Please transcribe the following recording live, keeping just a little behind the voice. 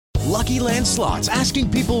Lucky Land Slots,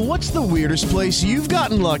 asking people, what's the weirdest place you've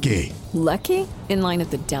gotten lucky? Lucky? In line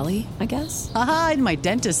at the deli, I guess? Aha, in my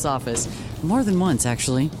dentist's office. More than once,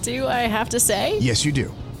 actually. Do I have to say? Yes, you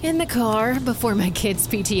do. In the car before my kids'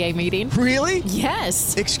 PTA meeting. Really?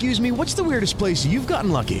 Yes. Excuse me, what's the weirdest place you've gotten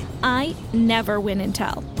lucky? I never win and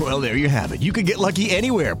tell. Well, there you have it. You can get lucky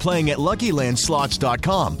anywhere, playing at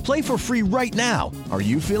LuckyLandSlots.com. Play for free right now. Are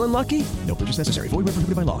you feeling lucky? No purchase necessary. Void where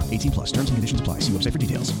prohibited by law. 18 plus. Terms and conditions apply. See website for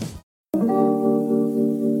details.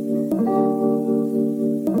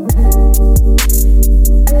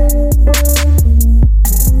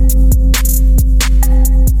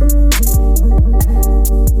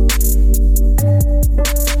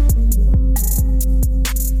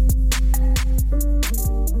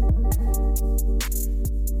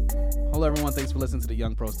 Hello, everyone. Thanks for listening to the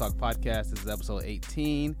Young Pros Talk podcast. This is episode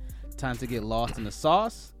 18. Time to get lost in the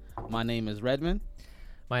sauce. My name is Redmond.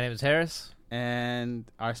 My name is Harris. And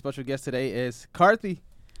our special guest today is Karthi.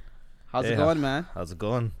 How's it going, man? How's it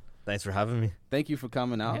going? Thanks for having me. Thank you for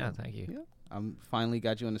coming out. Yeah, thank you. Yeah. I'm finally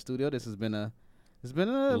got you in the studio. This has been a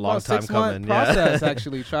long about time 6 coming. month process,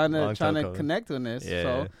 actually, trying to coming. connect on this. Yeah,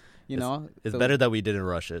 so, yeah. you know, It's better that we didn't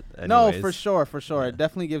rush it. No, anyways. for sure. Yeah. It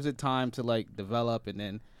definitely gives it time to like develop, and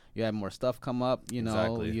then you had more stuff come up. You know,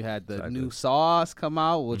 Exactly. you had the Exactly. new sauce come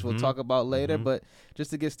out, which we'll talk about later. Mhm. But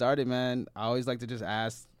just to get started, man, I always like to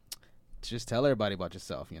just tell everybody about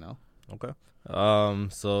yourself. You know. Okay.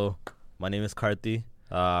 So my name is Karthi.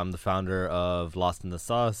 I'm the founder of Lost in the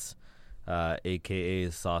Sauce, aka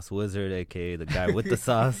Sauce Wizard, aka the guy with the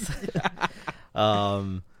sauce.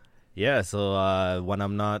 Yeah. So when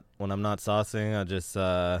I'm not saucing, I just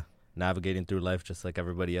navigating through life just like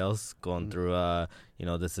everybody else, going through.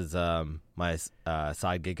 This is my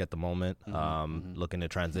side gig at the moment. Looking to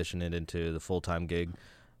transition it into the full-time gig.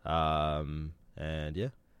 And yeah.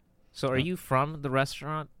 So are you from the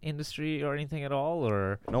restaurant industry or anything at all,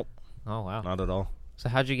 or? Nope. Oh, wow. Not at all. So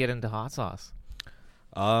how'd you get into hot sauce?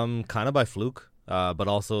 Kind of by fluke, but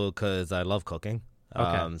also because I love cooking.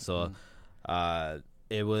 Okay.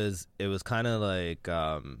 It was kind of like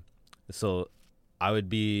so I would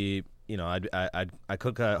be, I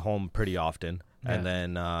cook at home pretty often, and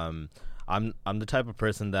then I'm the type of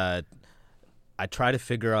person that I try to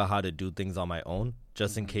figure out how to do things on my own,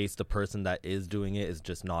 just in case the person that is doing it is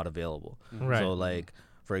just not available. Right. So like,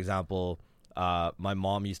 for example, my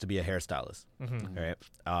mom used to be a hairstylist, right?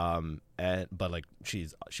 But like she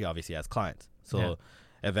obviously has clients. So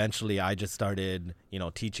eventually I just started,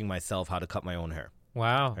 teaching myself how to cut my own hair.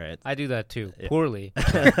 Wow. Right. I do that too. Poorly.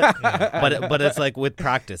 But it's like with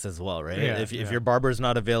practice as well, right? Yeah, If your barber's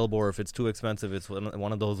not available, or if it's too expensive, it's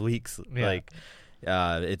one of those weeks. Yeah. Like,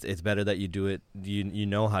 it's better that you do it. You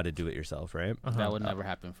know how to do it yourself, right? That would never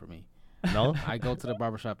happen for me. No, I go to the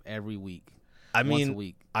barbershop every week. I once a mean,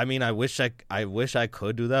 week. I wish I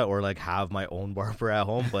could do that, or like have my own barber at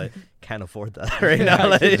home, but can't afford that right now.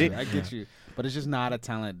 I get you. But it's just not a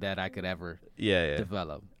talent that I could ever Yeah.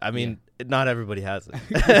 develop. I mean, not everybody has it.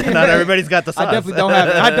 Not everybody's got the sauce. I definitely don't have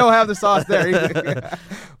it. I don't have the sauce there either.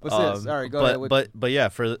 But sorry, go ahead. But yeah,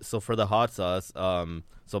 for the hot sauce,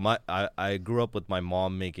 so I grew up with my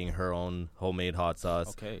mom making her own homemade hot sauce.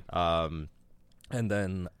 Okay. And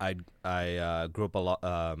then I grew up a lot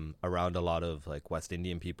around a lot of like West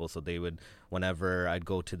Indian people, so they would, whenever I'd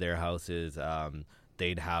go to their houses,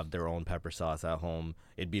 they'd have their own pepper sauce at home.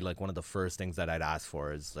 It'd be like one of the first things that I'd ask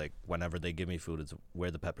for is like whenever they give me food is where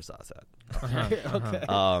the pepper sauce at. Okay.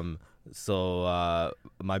 So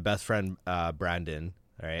my best friend Brandon,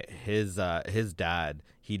 right? His dad,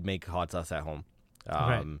 he'd make hot sauce at home.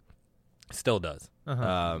 Still does.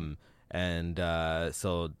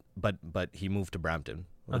 But he moved to Brampton,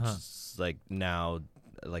 which is like now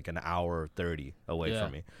like an hour 30 away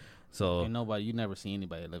from me. So you never see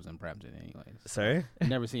anybody that lives in Brampton anyways. Sorry? You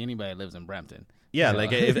never see anybody that lives in Brampton. Yeah,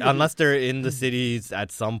 like unless they're in the cities at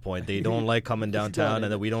some point, they don't like coming downtown,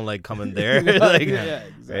 and then we don't like coming there. Like,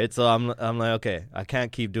 exactly. Right? So I'm like, okay, I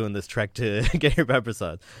can't keep doing this trek to get your pepper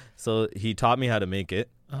sauce. So he taught me how to make it.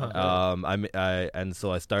 And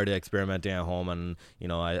so I started experimenting at home, and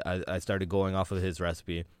I started going off of his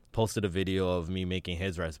recipe. Posted a video of me making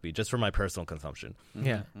his recipe just for my personal consumption.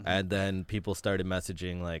 Yeah. And then people started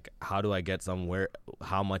messaging like, how do I get some?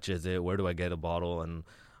 How much is it? Where do I get a bottle? And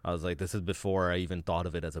I was like, this is before I even thought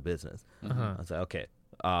of it as a business. I was like, okay,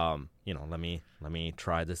 let me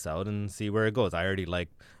try this out and see where it goes. I already like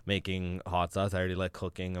making hot sauce. I already like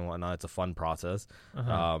cooking and whatnot. It's a fun process.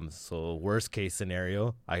 So worst case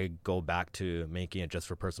scenario, I go back to making it just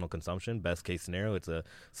for personal consumption. Best case scenario, it's a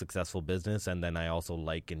successful business. And then I also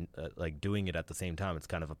like doing it at the same time. It's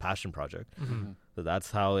kind of a passion project. So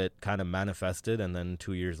that's how it kind of manifested, and then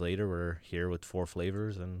 2 years later, we're here with 4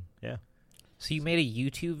 flavors, and yeah. So you made a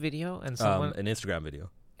YouTube video and someone An Instagram video.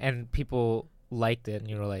 and people liked it, and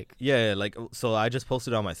you were like, Yeah, like so I just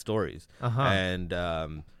posted on my stories, Uh-huh.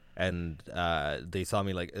 and they saw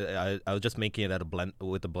me like I was just making it at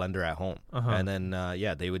with a blender at home, and then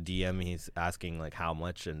they would DM me asking like how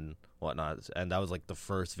much and whatnot, and that was like the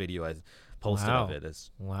first video I posted Wow. of it.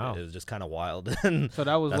 Wow. It was just kind of wild. And So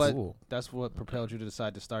that was That's- that's what propelled you to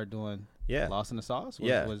decide to start doing Yeah. Lost in the Sauce?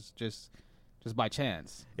 Was just by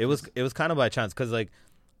chance. It was kind of by chance because like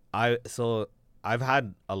I've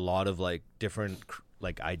had a lot of like different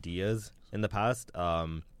like ideas in the past,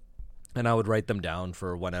 and I would write them down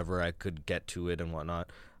for whenever I could get to it and whatnot.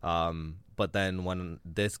 But then when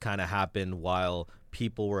this kind of happened while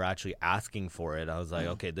people were actually asking for it, I was like,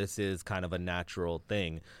 okay, this is kind of a natural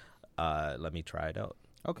thing. Let me try it out.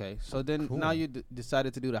 Okay, so then now you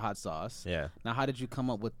decided to do the hot sauce. Yeah. Now, how did you come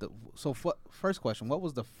up with the? So, first question: what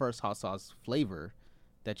was the first hot sauce flavor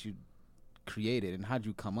that you created, and how did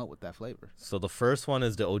you come up with that flavor? So the first one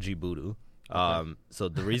is the OG Voodoo. So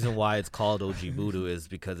the reason why it's called OG Voodoo is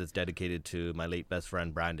because it's dedicated to my late best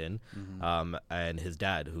friend Brandon, and his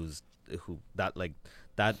dad,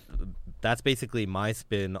 that's basically my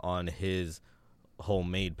spin on his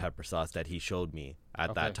homemade pepper sauce that he showed me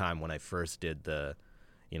at that time when I first did the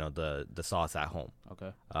sauce at home.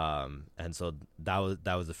 Okay, and so that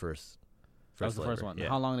was the first. that was the first one. Yeah.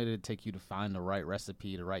 How long did it take you to find the right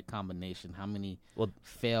recipe, the right combination? How many Well-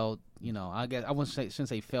 failed? I guess I shouldn't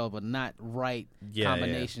say failed, but not right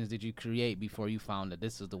combinations did you create before you found that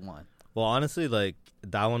this is the one? Well, honestly, like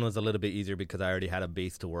that one was a little bit easier because I already had a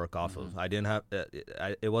base to work off of. I didn't have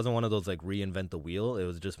it wasn't one of those like reinvent the wheel. It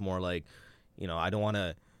was just more like, I don't want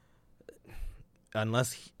to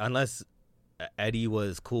unless Eddie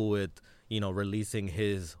was cool with releasing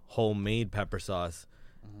his homemade pepper sauce,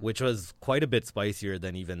 which was quite a bit spicier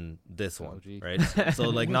than even this one, OG. right? So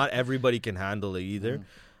like not everybody can handle it either.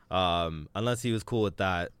 Unless he was cool with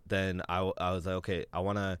that, then I was like, okay, I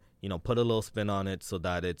want to put a little spin on it so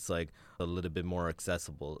that it's like a little bit more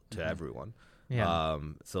accessible to everyone. Yeah.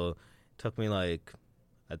 So it took me like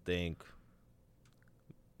I think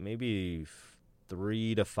maybe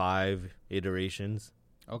 3 to 5 iterations.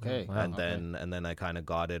 Okay, And then I kind of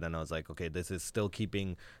got it, and I was like, okay, this is still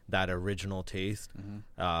keeping that original taste,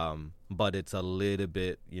 but it's a little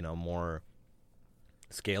bit, more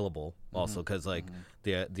scalable also, because like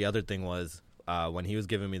the other thing was when he was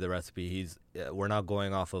giving me the recipe, we're not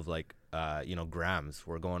going off of like grams.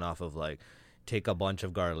 We're going off of like take a bunch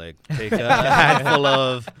of garlic, take a handful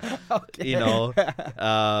of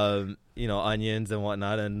onions and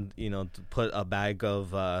whatnot, and put a bag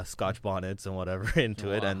of Scotch bonnets and whatever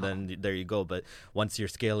into it, and then there you go. But once you're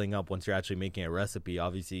scaling up, once you're actually making a recipe,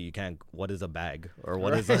 obviously you can't. What is a bag or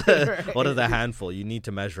what is what is a handful? You need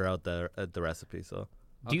to measure out the recipe. So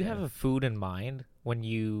Do you have a food in mind when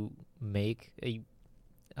you make a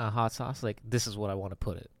hot sauce? Like, this is what I want to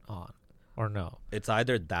put it on, or no? it's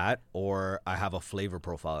either that or I have a flavor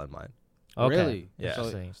profile in mind. Okay. Really? Yeah. So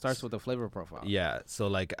Interesting. it starts with the flavor profile. Yeah. So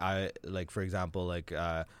like for example, like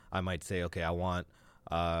I might say, okay, I want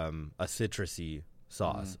a citrusy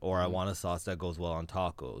sauce, or I want a sauce that goes well on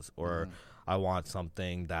tacos, or I want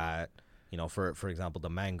something that for example, the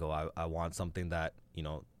mango. I want something that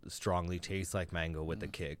strongly tastes like mango with a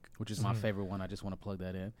kick. Which is my favorite one. I just want to plug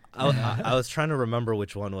that in. I was trying to remember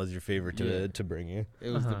which one was your favorite Yeah. to bring you. It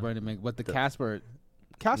was the Brendan Mc, but the Casper's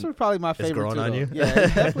probably my favorite. growing too, on though. you? Yeah,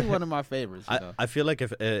 it's definitely one of my favorites. I feel like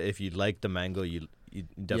if you like the mango, you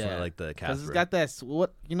definitely like the because Casper. it's got that.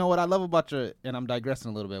 What I love about and I'm digressing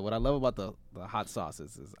a little bit. What I love about the hot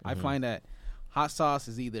sauces is I find that hot sauce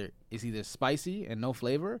is either spicy and no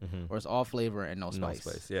flavor, or it's all flavor and no spice.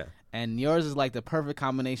 No spice, yeah. And yours is like the perfect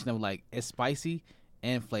combination of like it's spicy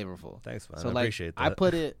and flavorful. Thanks, man. So I like appreciate that. I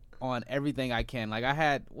put it on everything I can. Like I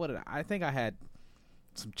had I think I had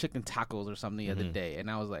some chicken tacos or something the other day, and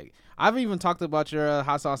I was like, I've even talked about your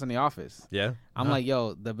hot sauce in the office. Yeah. I'm like,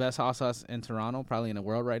 yo, the best hot sauce in Toronto, probably in the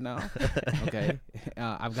world right now. Okay,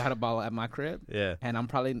 I've got a bottle at my crib. Yeah. And I'm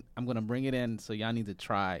gonna bring it in, so y'all need to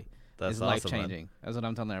try. That's it's awesome, life man. changing. That's what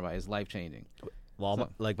I'm telling everybody. It's life changing. Well,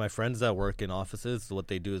 like my friends that work in offices, what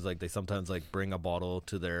they do is like they sometimes like bring a bottle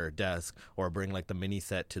to their desk or bring like the mini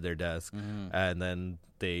set to their desk, and then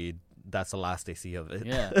that's the last they see of it.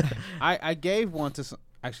 Yeah, I gave one to.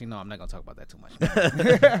 Actually, no, I'm not gonna talk about that too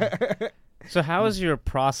much. So how has your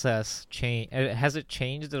process changed? Has it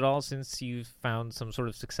changed at all since you've found some sort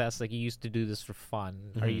of success? Like, you used to do this for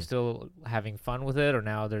fun. Are you still having fun with it, or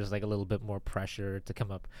now there's like a little bit more pressure to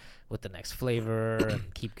come up with the next flavor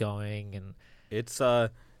and keep going? And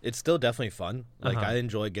it's still definitely fun. Like Uh-huh. I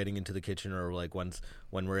enjoy getting into the kitchen, or like when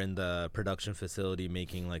we're in the production facility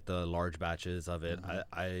making like the large batches of it.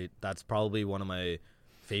 I that's probably one of my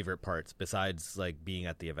favorite parts besides like being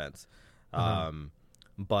at the events.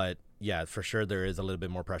 But yeah, for sure there is a little bit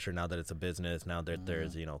more pressure now that it's a business, now that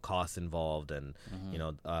there's, you know, costs involved and you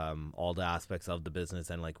know, all the aspects of the business.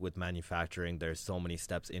 And like with manufacturing, there's so many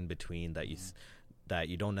steps in between that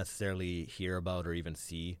you don't necessarily hear about or even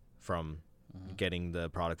see from getting the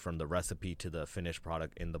product from the recipe to the finished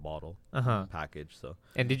product in the bottle package. So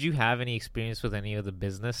And did you have any experience with any of the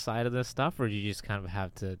business side of this stuff, or did you just kind of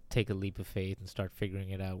have to take a leap of faith and start figuring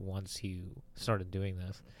it out once you started doing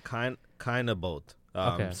this? kind of both.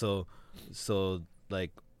 Okay. So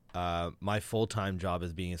like my full-time job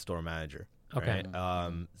is being a store manager, Okay.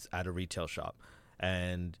 right? At a retail shop.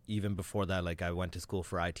 And even before that, like I went to school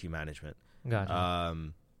for IT management. Gotcha.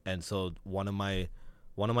 And so one of my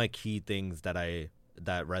key things that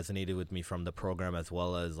resonated with me from the program, as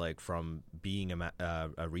well as like from being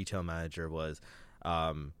a retail manager, was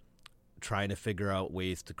trying to figure out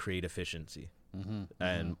ways to create efficiency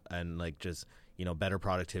and like just, you know, better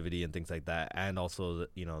productivity and things like that, and also,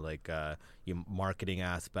 you know, like marketing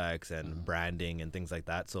aspects and branding and things like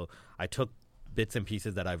that. So I took bits and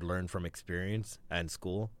pieces that I've learned from experience and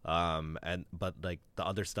school, but like the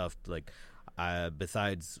other stuff, like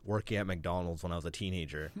besides working at McDonald's when I was a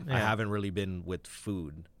teenager, I haven't really been with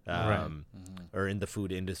food or in the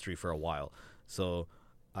food industry for a while. So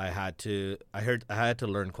I had to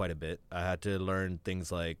learn quite a bit. I had to learn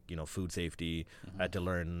things like, you know, food safety. I had to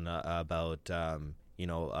learn about you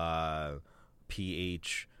know,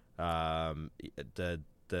 pH, the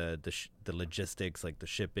logistics, like the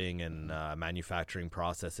shipping and manufacturing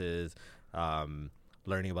processes,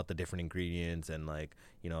 learning about the different ingredients and, like,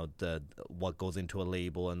 you know, the what goes into a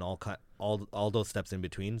label and all those steps in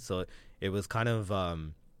between. So it was kind of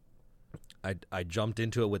I jumped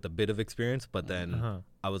into it with a bit of experience, but then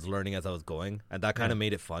I was learning as I was going, and that kind of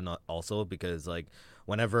made it fun also, because like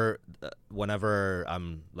whenever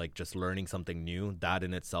I'm like just learning something new, that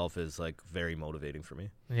in itself is like very motivating for me.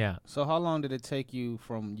 Yeah. So how long did it take you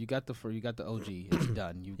from you got the OG, it's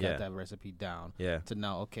done, you got that recipe down, to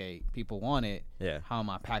now, okay, people want it, how am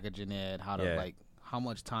I packaging it, how to like, how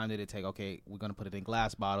much time did it take? Okay, we're gonna put it in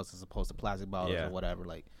glass bottles as opposed to plastic bottles or whatever.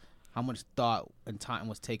 Like, how much thought and time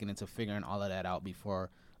was taken into figuring all of that out before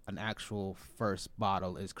an actual first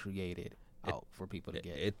bottle is created out for people to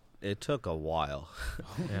get? It took a while.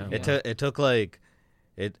 Yeah. It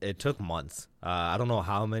took months. I don't know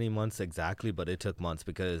how many months exactly, but it took months,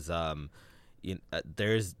 because there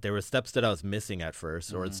were steps that I was missing at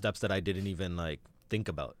first, or steps that I didn't even like think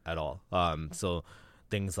about at all. So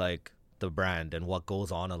things like the brand and what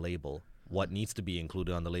goes on a label, what needs to be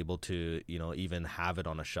included on the label to, you know, even have it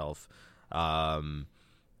on a shelf.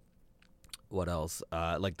 What else?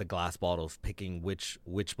 Like the glass bottles, picking which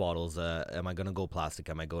bottles. Am I going to go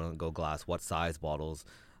plastic? Am I going to go glass? What size bottles?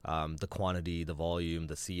 The quantity, the volume,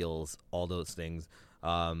 the seals, all those things.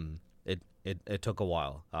 It took a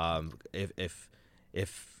while.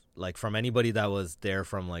 If like from anybody that was there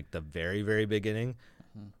from like the very, very beginning,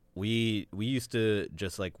 we used to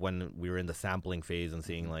just like when we were in the sampling phase and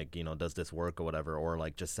seeing like, you know, does this work or whatever, or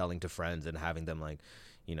like just selling to friends and having them like,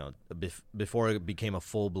 you know, before it became a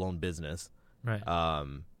full blown business. Right.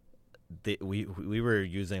 We were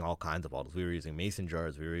using all kinds of bottles. We were using mason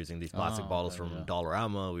jars. We were using these plastic bottles from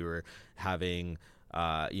Dollarama. We were having,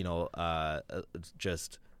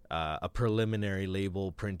 just a preliminary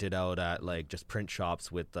label printed out at like just print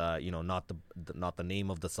shops with, not the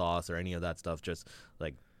name of the sauce or any of that stuff. Just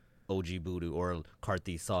like OG Voodoo or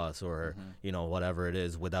Karthi sauce or whatever it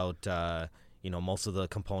is, without most of the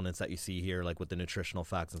components that you see here, like with the nutritional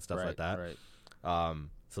facts and stuff like that. Right.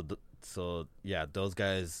 So those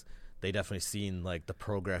guys, they definitely seen like the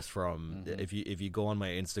progress from if you go on my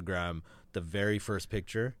Instagram, the very first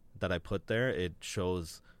picture that I put there, it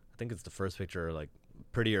shows, I think it's the first picture, like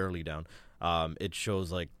pretty early down. It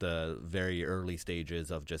shows like the very early stages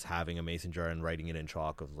of just having a mason jar and writing it in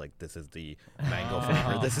chalk of like, this is the mango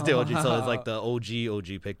flavor, this is the OG. So it's like the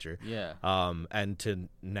OG picture. Yeah. And to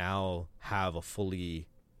now have a fully,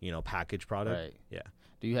 packaged product. Right. Yeah.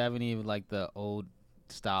 Do you have any of like the old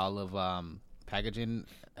style of packaging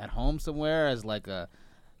at home somewhere as like a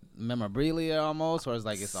memorabilia almost, or is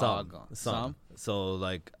like it's all gone? Some. So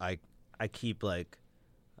like I keep like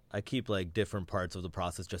different parts of the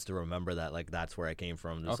process just to remember that like that's where I came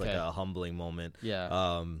from. Just like a humbling moment.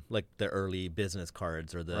 Yeah. Like the early business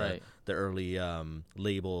cards or the early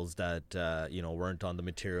labels that weren't on the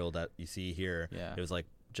material that you see here. Yeah. It was like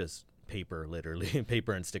just paper, literally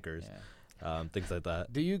paper and stickers. Yeah. things like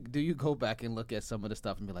that. Do you go back and look at some of the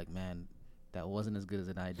stuff and be like, man, that wasn't as good as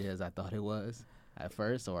an idea as I thought it was at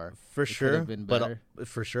first, or for sure, been better? But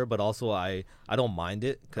for sure, but also I don't mind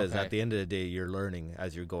it because at the end of the day, you're learning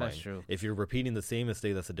as you're going. That's true. If you're repeating the same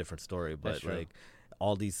mistake, that's a different story. But like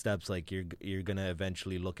all these steps, like you're gonna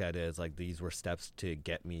eventually look at it as like these were steps to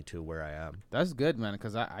get me to where I am. That's good, man,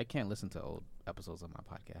 because I can't listen to old episodes of my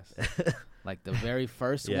podcast. Like the very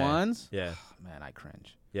first ones. Yeah, man, I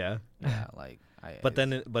cringe. Yeah, like. But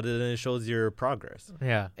then it shows your progress.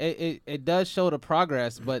 Yeah, it does show the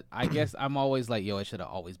progress, but I guess I'm always like, yo, it should have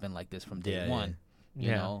always been like this from day one. You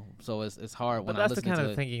know, so it's hard when I listen to it. But that's the kind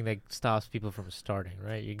of thinking that stops people from starting,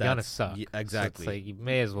 right? You're gonna suck. Exactly. So it's like you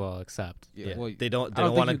may as well accept. Yeah. Well, they don't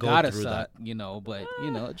want to go through suck, that. You know, but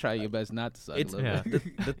try your best not to suck.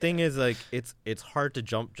 The thing is, like, it's hard to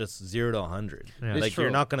jump just 0 to 100. Yeah. Like you're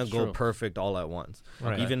not gonna go perfect all at once.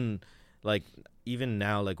 Right. Even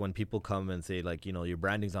now, like when people come and say like, your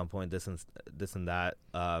branding's on point, this and that,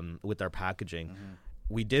 with our packaging,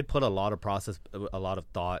 we did put a lot of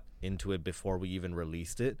thought into it before we even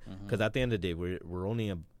released it. Because at the end of the day, we're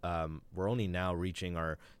only now reaching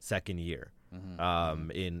our second year,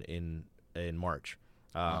 in March,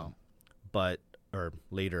 or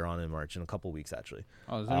later on in March, in a couple weeks actually.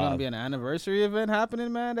 Oh, is there gonna be an anniversary event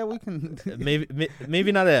happening, man? That we can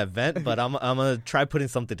maybe not an event, but I'm gonna try putting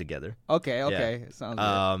something together. Okay, sounds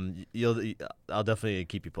good. I'll definitely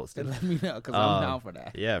keep you posted. Let me know because I'm down for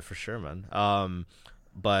that. Yeah, for sure, man. So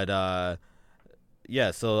what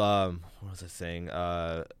was I saying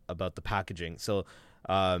about the packaging? So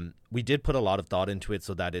we did put a lot of thought into it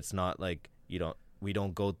so that it's not like we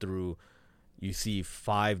don't go through. You see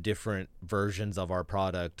 5 different versions of our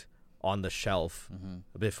product on the shelf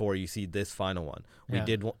before you see this final one. Yeah.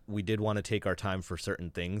 We did want to take our time for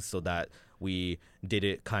certain things so that we did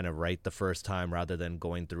it kind of right the first time rather than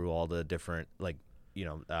going through all the different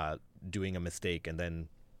doing a mistake and then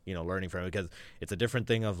learning from it, because it's a different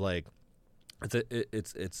thing of like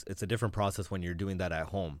it's a different process when you're doing that at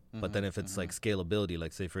home. But then if it's like scalability,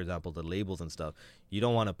 like say for example the labels and stuff, you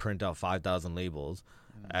don't want to print out 5,000 labels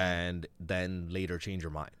and then later change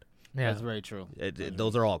your mind. Yeah, that's very true.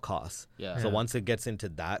 Those are all costs. Yeah. So once it gets into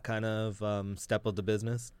that kind of step of the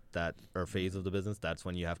business, or phase of the business, that's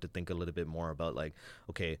when you have to think a little bit more about like,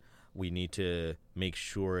 okay, we need to make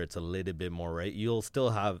sure it's a little bit more right. You'll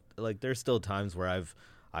still have there's still times where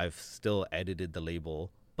I've still edited the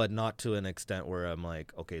label, but not to an extent where I'm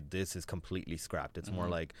like, okay, this is completely scrapped. It's more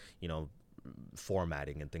like,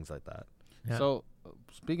 formatting and things like that. Yeah. So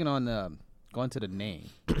speaking on going to the name,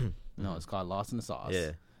 it's called Lost in the Sauce.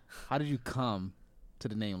 Yeah. How did you come to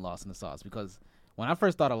the name Lost in the Sauce? Because when I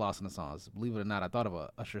first thought of Lost in the Sauce, believe it or not, I thought of a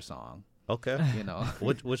Usher song. Okay.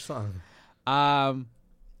 Which song?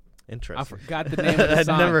 Interesting. I forgot the name of the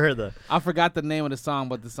song. I'd never heard that. I forgot the name of the song,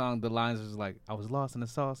 but the lines was like, I was lost in the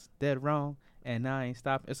sauce, dead wrong, and I ain't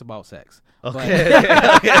stopped. It's about sex. Okay.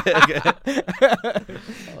 Okay.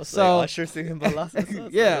 So Usher singing about Lost in the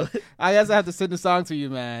Sauce. Yeah. I guess I have to send the song to you,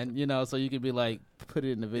 man, so you could be like, put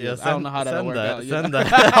it in the video. I don't know how that'll work out. Send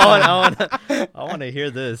that. I want to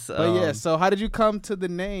hear this. But so how did you come to the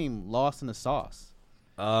name Lost in the Sauce?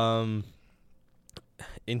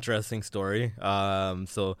 Interesting story.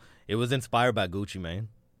 So it was inspired by Gucci Mane.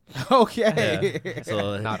 Okay. Yeah.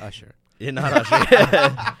 So not Usher. Yeah, not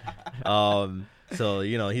Usher. So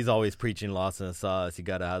he's always preaching lost in the sauce. You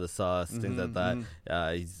gotta have the sauce, things like that.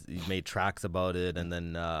 He's made tracks about it, and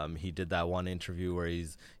then he did that one interview where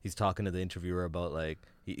he's talking to the interviewer about like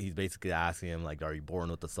he's basically asking him like, are you born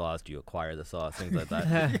with the sauce? Do you acquire the sauce? Things like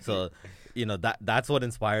that. So that's what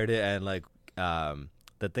inspired it, and like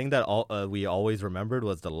the thing that we always remembered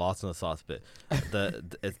was the lost in the sauce bit.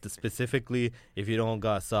 It's specifically, if you don't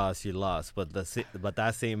got sauce, you lost. But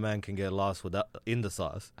that same man can get lost in the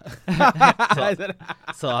sauce.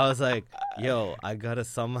 So I was like, yo, I gotta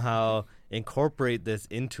somehow incorporate this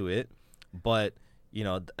into it. But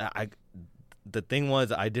the thing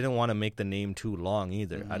was, I didn't want to make the name too long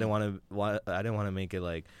either. I didn't want to make it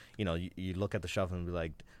like you look at the shelf and be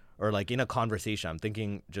like, or like in a conversation, I'm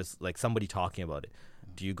thinking just like somebody talking about it.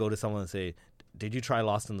 Do you go to someone and say, did you try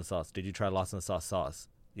Lost in the Sauce? Did you try Lost in the Sauce?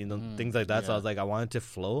 Things like that. Yeah. So I was like, I wanted to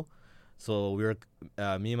flow. So we were,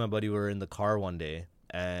 me and my buddy were in the car one day,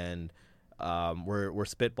 and we're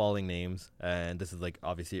spitballing names. And this is like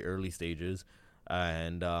obviously early stages.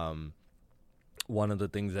 And one of the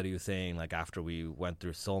things that he was saying, like after we went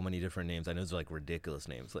through so many different names, and it was like ridiculous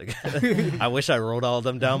names. Like I wish I wrote all of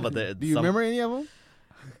them down, but do you remember any of them?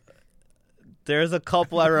 There's a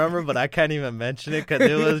couple I remember, but I can't even mention it because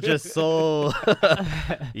it was just so.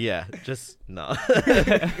 Yeah, just no.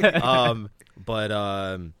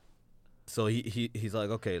 so he's like,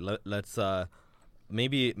 okay, let's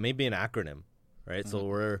maybe an acronym, right?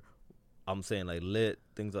 So I'm saying like lit,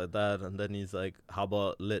 things like that, and then he's like, how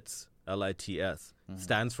about LITS, LITS,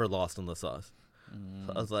 stands for Lost in the Sauce.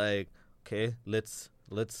 So I was like, okay, LITS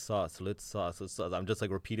sauce. I'm just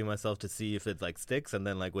like repeating myself to see if it like sticks, and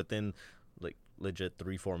then like within like legit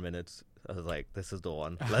 3-4 minutes, I was like, this is the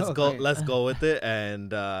one. Let's go with it,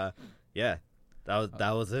 and yeah,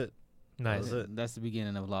 that was it. Nice. That's the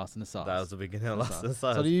beginning of Lost in the Sauce. That was the beginning of Lost in the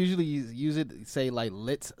Sauce. So do you usually use it, say like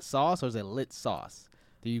lit sauce, or is it lit sauce?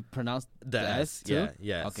 Do you pronounce the S too?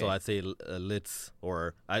 Yeah. Okay. So I'd say Litz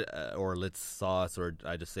or Litz sauce, or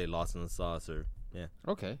I just say Lost in the Sauce, or yeah.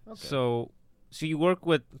 Okay. So you work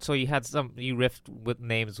with, so you riffed with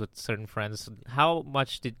names with certain friends. How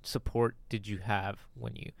much support did you have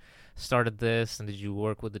when you started this, and did you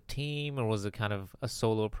work with a team, or was it kind of a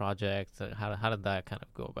solo project? How did that kind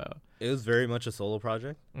of go about? It was very much a solo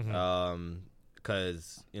project,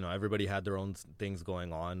 because everybody had their own things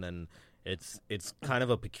going on, and it's kind of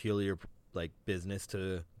a peculiar like business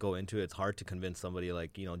to go into. It's hard to convince somebody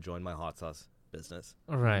like join my hot sauce business,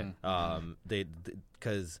 right? They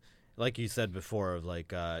because like you said before, of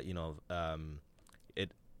like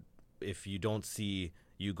if you don't see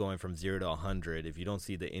you going from 0 to 100, if you don't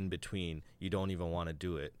see the in between, you don't even want to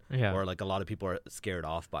do it. Yeah. Or like a lot of people are scared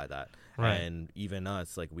off by that. Right. And even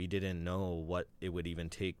us, like we didn't know what it would even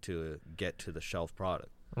take to get to the shelf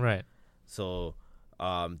product. Right. So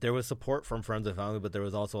there was support from friends and family, but there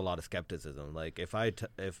was also a lot of skepticism. Like if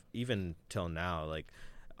even till now, like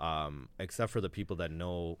except for the people that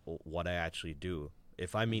know what I actually do,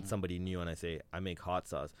 if I meet somebody new and I say I make hot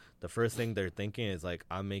sauce, the first thing they're thinking is like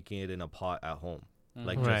I'm making it in a pot at home,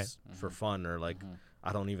 like just for fun, or like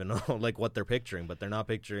I don't even know like what they're picturing, but they're not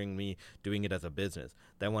picturing me doing it as a business.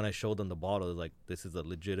 Then when I show them the bottle, it's like this is a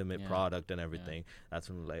legitimate product and everything. That's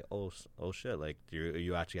when they're like, oh shit, like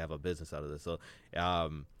you actually have a business out of this. So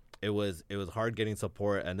it was hard getting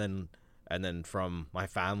support, and then from my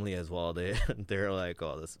family as well, they're like,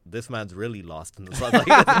 oh, this man's really lost in the sun. Like,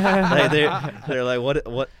 they're like,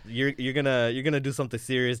 what you're gonna do something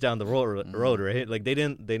serious down the road, right? Like they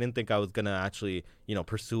didn't think I was gonna actually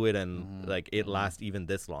pursue it and like it last even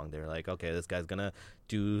this long. They're like, okay, this guy's gonna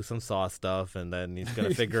do some sauce stuff, and then he's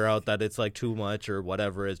gonna figure out that it's like too much or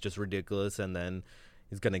whatever, it's just ridiculous, and then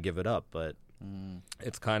he's gonna give it up. But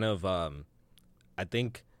it's kind of I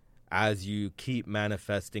think, as you keep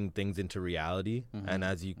manifesting things into reality, and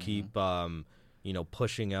as you keep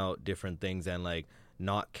pushing out different things, and like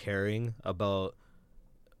not caring about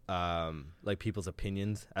like people's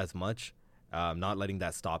opinions as much, not letting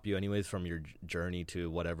that stop you anyways from your journey to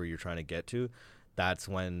whatever you're trying to get to, that's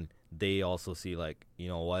when they also see like,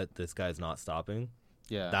 what, this guy's not stopping.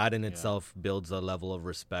 That in itself builds a level of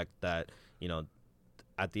respect that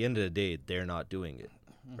at the end of the day they're not doing it,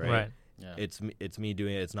 right? Yeah. It's me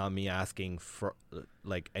doing it. It's not me asking for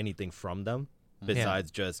like anything from them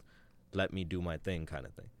besides just let me do my thing kind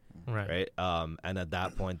of thing, right? And at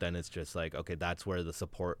that point, then it's just like, okay, that's where the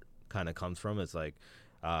support kind of comes from. It's like,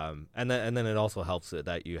 and then it also helps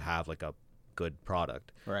that you have like a good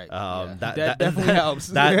product, right? That definitely helps.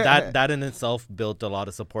 That in itself built a lot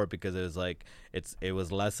of support, because it was like it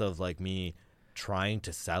was less of like me trying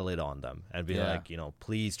to sell it on them and be like,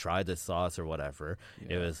 please try this sauce or whatever.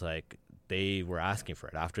 It was like they were asking for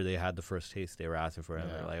it. After they had the first taste, they were asking for it.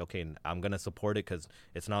 And they're like, okay, I'm going to support it, because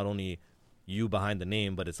it's not only you behind the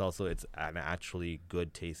name, but it's an actually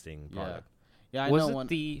good tasting product. Yeah,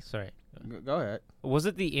 Go ahead. Was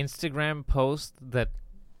it the Instagram post that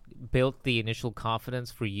built the initial confidence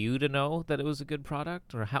for you to know that it was a good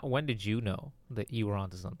product? Or when did you know that you were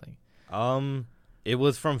onto something? It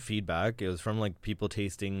was from feedback. It was from like people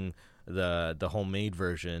tasting the homemade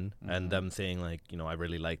version and them saying like, I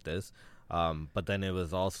really like this. But then it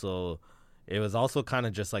was also kind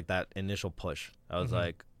of just like that initial push. I was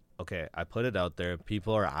like, okay, I put it out there.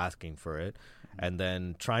 People are asking for it. And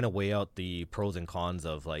then trying to weigh out the pros and cons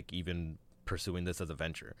of like even pursuing this as a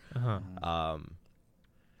venture.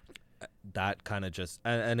 That kind of just,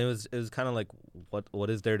 and it was kind of like, what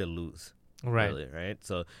is there to lose? Right. Really, right.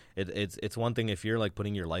 So it's one thing if you're like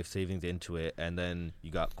putting your life savings into it, and then you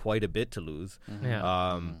got quite a bit to lose.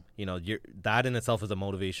 That in itself is a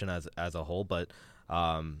motivation as a whole. But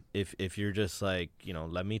if you're just like,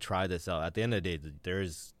 let me try this out. At the end of the day,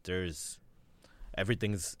 there's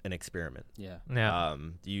everything's an experiment.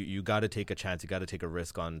 You got to take a chance. You got to take a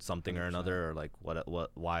risk on something 100%. Or another, or like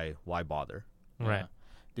why bother? Right.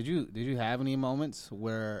 Did you have any moments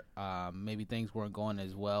where maybe things weren't going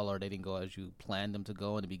as well, or they didn't go as you planned them to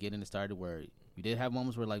go in the beginning? It started where you did have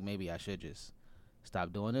moments where like maybe I should just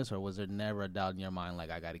stop doing this, or was there never a doubt in your mind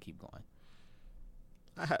like I got to keep going?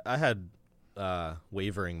 I had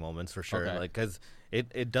wavering moments for sure, like because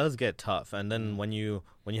it does get tough, and then when you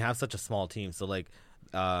have such a small team, so like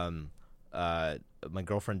my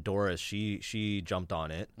girlfriend Doris, she jumped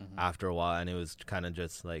on it after a while, and it was kind of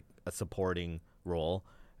just like a supporting role,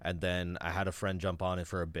 and then I had a friend jump on it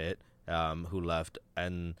for a bit, who left,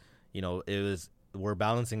 and we're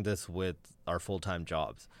balancing this with our full-time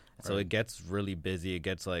jobs, so it gets really busy. It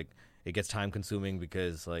gets time consuming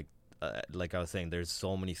because like I was saying, there's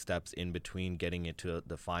so many steps in between getting it to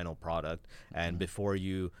the final product, and before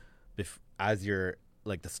as you're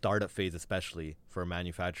like the startup phase, especially for a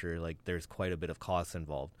manufacturer, like there's quite a bit of costs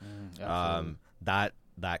involved.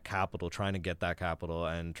 That capital, trying to get that capital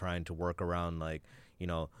and trying to work around like,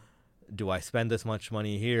 do I spend this much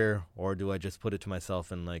money here, or do I just put it to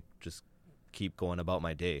myself and like just keep going about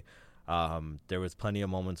my day? There was plenty of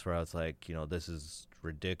moments where I was like, this is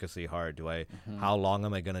ridiculously hard. How long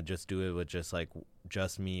am I going to just do it with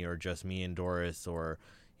just me and Doris, or,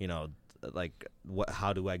 like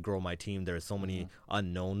how do I grow my team? There's so many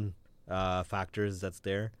unknown factors that's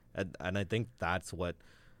there. And I think that's what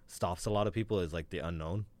stops a lot of people is like the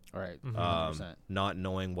unknown. Right. Not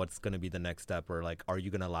knowing what's going to be the next step, or like, are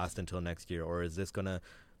you going to last until next year, or is this going to,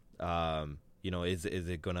 is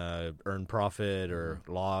it going to earn profit or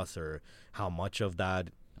loss, or how much of that?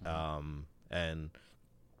 And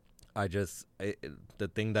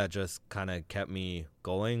the thing that just kind of kept me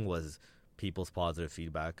going was people's positive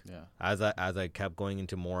feedback. Yeah. As I kept going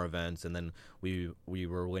into more events, and then we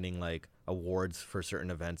were winning like awards for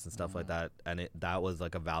certain events and stuff like that, and that was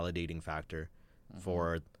like a validating factor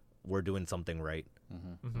for we're doing something right.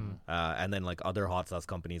 And then like other hot sauce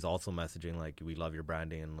companies also messaging like, we love your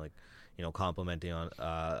branding, and like complimenting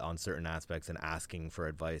on certain aspects and asking for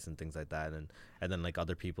advice and things like that, and then like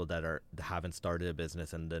other people that haven't started a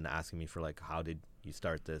business and then asking me for like, how did you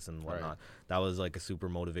start this and whatnot. Right. That was like a super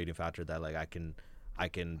motivating factor that like I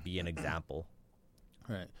can be an example.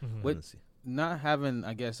 Right. With not having,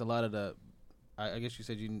 I guess, a lot of the, I guess you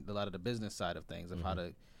said a lot of the business side of things of how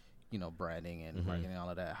to, branding and marketing and all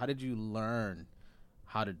of that. How did you learn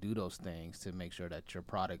how to do those things to make sure that your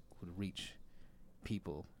product would reach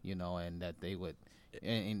people, and that they would,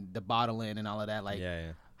 and the bottling and all of that? Like,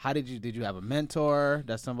 how did you have a mentor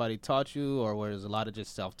that somebody taught you, or was a lot of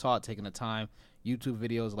just self-taught, taking the time, YouTube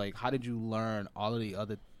videos? Like, how did you learn all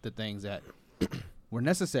of the things that were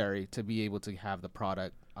necessary to be able to have the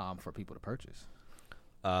product for people to purchase?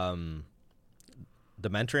 The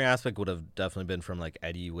mentoring aspect would have definitely been from like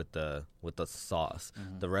Eddie with the sauce.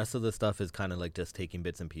 The rest of the stuff is kind of like just taking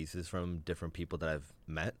bits and pieces from different people that I've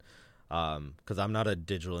met. Because I'm not a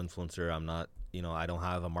digital influencer. I'm not, I don't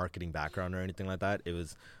have a marketing background or anything like that. It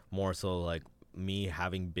was more so like me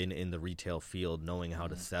having been in the retail field, knowing how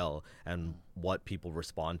to sell and what people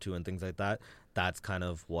respond to and things like that. That's kind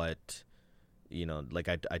of what, like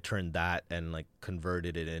I turned that and like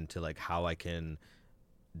converted it into like how I can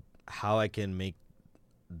make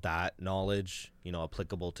that knowledge,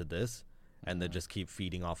 applicable to this, and then just keep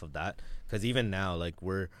feeding off of that. Because even now, like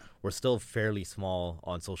we're still fairly small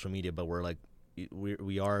on social media, but we're like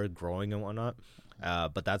we are growing and whatnot.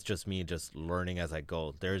 But that's just me just learning as I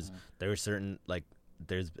go. There's certain like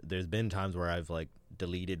there's been times where I've like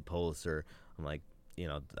deleted posts, or I'm like,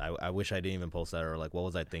 I wish I didn't even post that, or like, what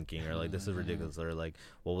was I thinking, or like, this is ridiculous, or like,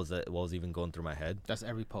 what was even going through my head. That's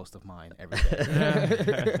every post of mine every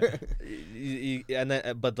day. And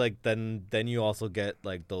then, but like then you also get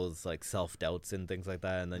like those like self-doubts and things like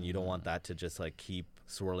that, and then you don't want that to just like keep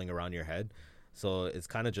swirling around your head. So it's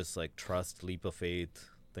kind of just like trust, leap of faith,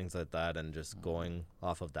 things like that, and just going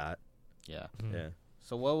off of that. Yeah. Yeah.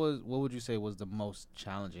 So what would you say was the most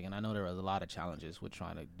challenging? And I know there was a lot of challenges with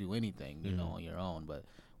trying to do anything, on your own. But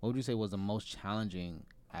what would you say was the most challenging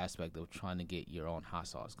aspect of trying to get your own hot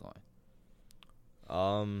sauce going?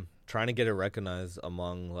 Trying to get it recognized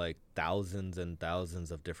among like thousands and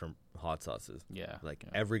thousands of different hot sauces. Yeah. Like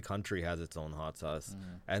every country has its own hot sauce.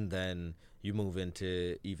 And then you move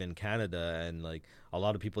into even Canada, and like a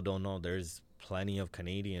lot of people don't know there's plenty of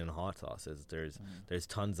Canadian hot sauces. There's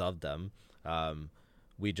tons of them.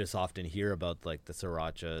 We just often hear about like the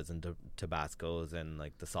srirachas and Tabascos and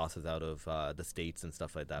like the sauces out of the States and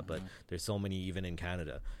stuff like that. But there's so many even in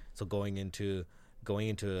Canada. So going into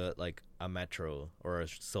like a Metro or a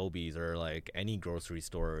Sobeys or like any grocery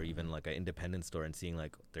store or even like an independent store and seeing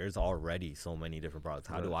like there's already so many different products.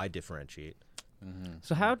 How do I differentiate?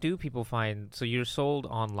 So how do people find, so you're sold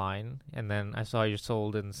online, and then I saw you're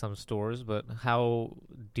sold in some stores, but how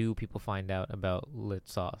do people find out about Lit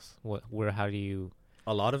Sauce? How do you?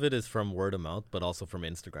 A lot of it is from word of mouth, but also from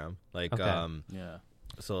Instagram. Like, okay.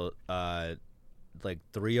 So like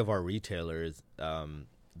 3 of our retailers,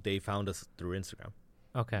 they found us through Instagram.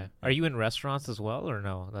 Okay. Are you in restaurants as well, or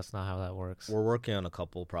no? That's not how that works. We're working on a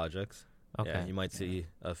couple projects. Okay. Yeah, you might see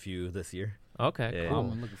a few this year. Okay, cool.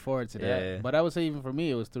 I'm looking forward to that. Yeah. But I would say even for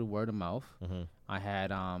me, it was through word of mouth. Mm-hmm. I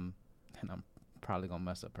had, and I'm probably going to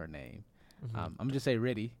mess up her name. I'm going to just say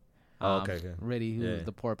Riddy. Okay. Riddy, who was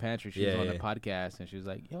the Poor Pantry. She was on the podcast, and she was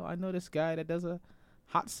like, yo, I know this guy that does a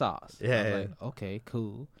hot sauce. Yeah. I was like, okay,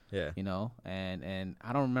 cool. Yeah. You know, and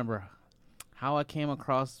I don't remember how I came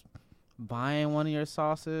across buying one of your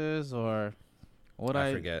sauces or what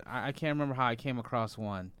I forget. I can't remember how I came across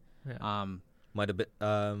one. Yeah. Might have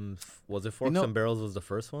been, was it Forks and Barrels was the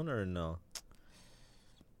first one or no?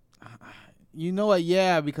 You know what?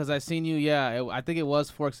 Yeah, because I seen you. Yeah, I think it was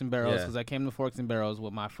Forks and Barrels because I came to Forks and Barrels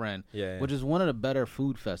with my friend, which is one of the better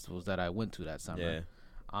food festivals that I went to that summer.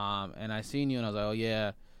 Yeah. And I seen you, and I was like, oh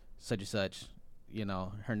yeah, such and such, you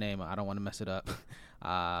know, her name. I don't want to mess it up.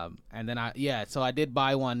 And then so I did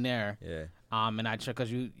buy one there. Yeah. And I checked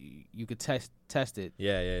because you could test it.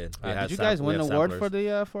 Yeah. Did you guys win an award for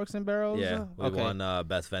the Forks and Barrels? Yeah, we won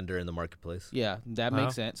best vendor in the marketplace. Yeah, that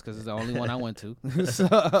makes sense because it's the only one I went to. So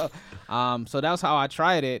that was how I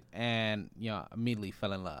tried it, and immediately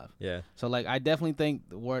fell in love. Yeah. So like, I definitely think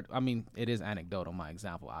the word. I mean, it is anecdotal, my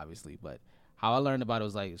example, obviously, but how I learned about it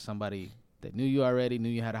was like somebody that knew you already, knew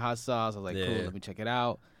you had a hot sauce. I was like, cool, let me check it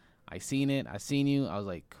out. I seen it. I seen you. I was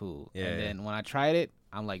like, cool. Yeah, and then when I tried it,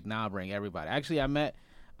 I'm like, nah, bring everybody. Actually,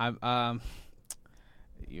 I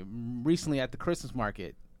recently at the Christmas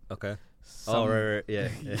market. Okay. Right.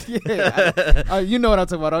 Yeah. You know what I'm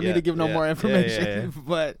talking about. I don't need to give no more information.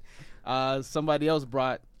 But somebody else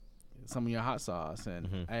brought some of your hot sauce,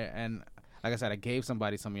 and and like I said, I gave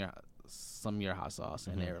somebody some of your hot sauce,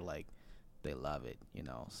 and they were like, they love it.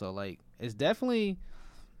 So like, it's definitely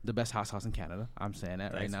the best hot sauce in Canada. I'm saying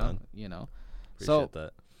that right now. Man. Appreciate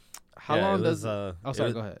that. How long does? Go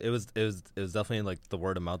ahead. It was definitely like the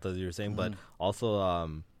word of mouth as you were saying, but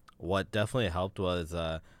also what definitely helped was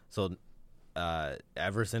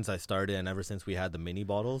ever since I started and ever since we had the mini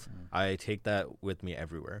bottles, I take that with me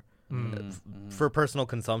everywhere. For personal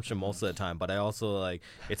consumption most of the time, but I also like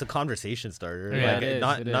it's a conversation starter. Yeah,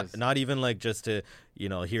 like not even like just to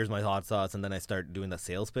here's my hot sauce and then I start doing the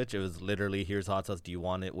sales pitch. It was literally here's hot sauce. Do you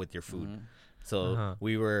want it with your food? So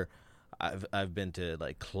I've been to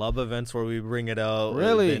like club events where we bring it out.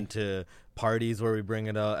 Really? We've been to parties where we bring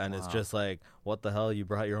it out, and it's just like, what the hell? You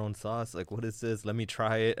brought your own sauce? Like, what is this? Let me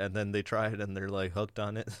try it. And then they try it and they're like hooked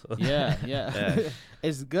on it. So. Yeah.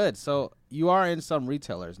 It's good. So you are in some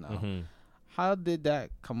retailers now. How did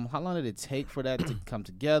that come? How long did it take for that to come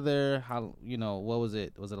together? How what was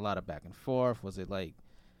it? Was it a lot of back and forth? Was it like?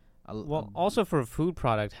 Also for a food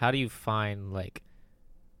product, how do you find like?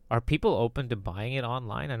 Are people open to buying it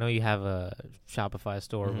online? I know you have a Shopify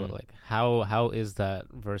store, but like how is that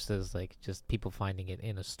versus like just people finding it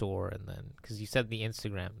in a store and then because you said the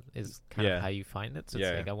Instagram is kind of how you find it. So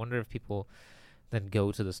it's like I wonder if people then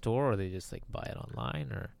go to the store or they just like buy it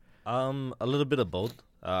online or a little bit of both.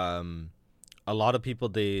 A lot of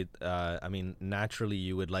people naturally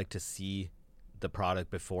you would like to see the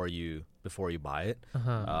product before you buy it.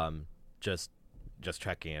 Just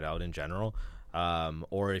checking it out in general.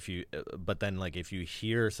 Or if you, but then like if you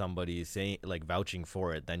hear somebody saying like vouching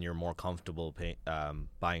for it, then you're more comfortable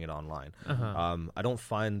buying it online. I don't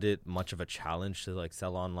find it much of a challenge to like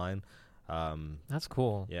sell online. That's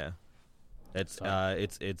cool. Yeah, it's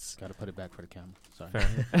gotta put it back for the camera. Sorry.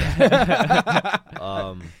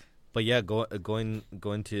 But yeah, going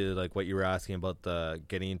to like what you were asking about the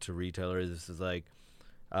getting into retailers. This is like,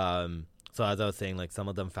 so as I was saying, like some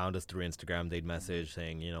of them found us through Instagram. They'd message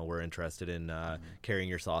saying, we're interested in carrying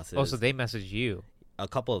your sauces. Oh, so they messaged you? A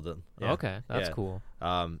couple of them. Yeah. Okay, that's cool.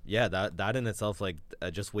 That in itself, like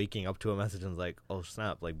just waking up to a message and like, oh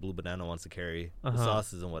snap, like Blue Banana wants to carry the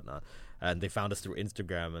sauces and whatnot, and they found us through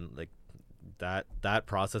Instagram, and like that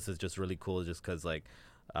process is just really cool, just because like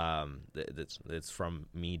it's from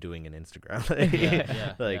me doing an Instagram,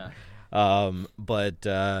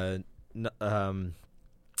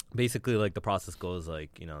 basically, like the process goes like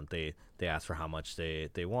they ask for how much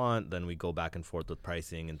they want, then we go back and forth with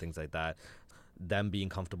pricing and things like that. Them being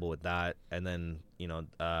comfortable with that, and then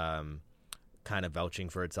kind of vouching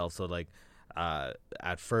for itself. So like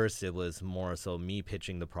at first it was more so me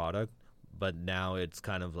pitching the product, but now it's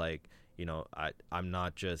kind of like I'm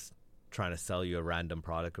not just trying to sell you a random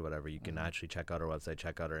product or whatever. You can actually check out our website,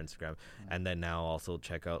 check out our Instagram, and then now also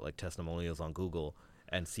check out like testimonials on Google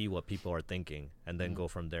and see what people are thinking, and then go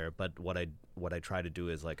from there. But what I try to do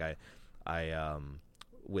is like I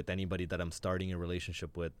with anybody that I'm starting a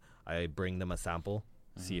relationship with, I bring them a sample,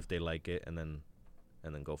 see if they like it, and then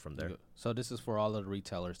and then go from there. So this is for all of the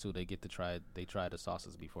retailers too. They get to try the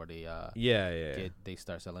sauces before they they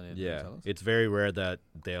start selling it. Yeah, it's very rare that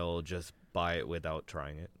they'll just buy it without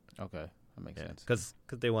trying it. Okay, that makes sense. Because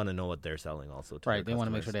they want to know what they're selling also. Right, they want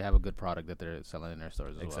to make sure they have a good product that they're selling in their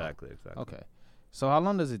stores as well. Exactly. Okay. So how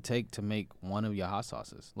long does it take to make one of your hot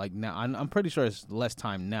sauces? Like now, I'm pretty sure it's less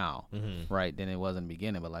time now, right, than it was in the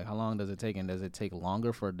beginning. But like, how long does it take, and does it take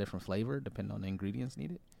longer for a different flavor depending on the ingredients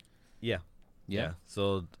needed? Yeah.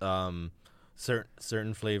 So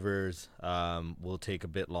certain flavors will take a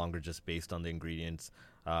bit longer just based on the ingredients,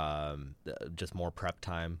 just more prep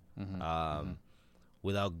time.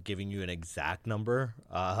 Without giving you an exact number,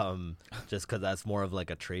 just because that's more of like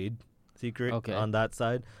a trade secret on that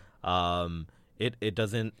side. It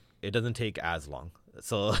doesn't take as long.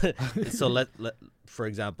 So let for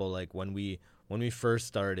example, like when we first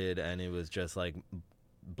started and it was just like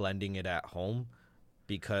blending it at home,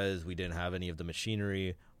 because we didn't have any of the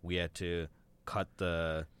machinery, we had to cut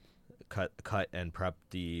and prep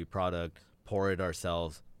the product, pour it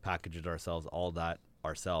ourselves, package it ourselves, all that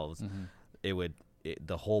ourselves.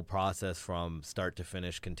 The whole process from start to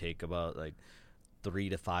finish can take about like 3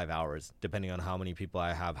 to 5 hours, depending on how many people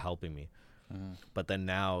I have helping me. But then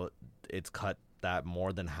now it's cut that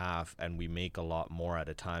more than half, and we make a lot more at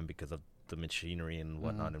a time because of the machinery and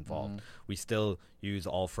whatnot involved. We still use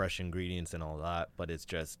all fresh ingredients and all that, but it's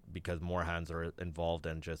just because more hands are involved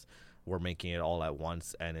and just we're making it all at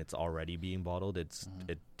once and it's already being bottled.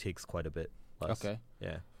 It takes quite a bit less. Okay.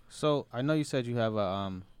 Yeah. So I know you said you have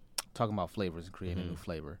a talking about flavors and creating a new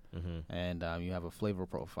flavor, and you have a flavor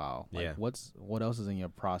profile. Like what else is in your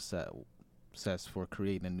process for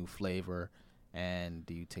creating a new flavor, and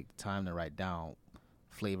do you take the time to write down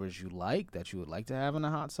flavors you like that you would like to have in a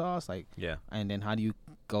hot sauce? Like, and then how do you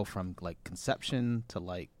go from like conception to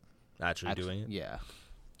like actually doing it? Yeah.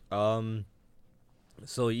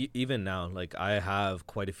 So even now, like I have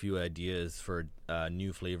quite a few ideas for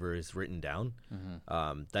new flavors written down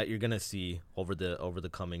that you're gonna see over the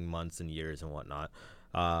coming months and years and whatnot.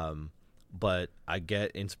 But I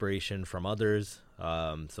get inspiration from others.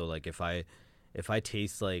 So like if I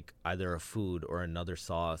taste like either a food or another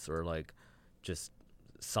sauce or like just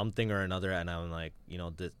something or another, and I'm like,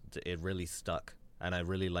 it really stuck and I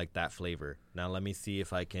really like that flavor. Now let me see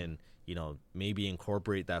if I can, maybe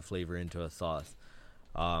incorporate that flavor into a sauce.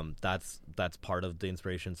 That's part of the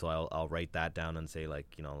inspiration. So I'll write that down and say like,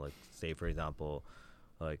 like say for example,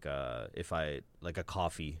 like if I like a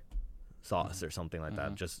coffee sauce or something like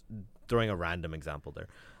that, just throwing a random example there.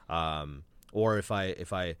 Or if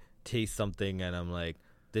I taste something and I'm like,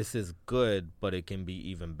 this is good, but it can be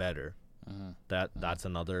even better. That's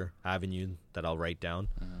another avenue that I'll write down.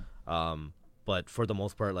 But for the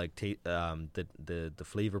most part, like the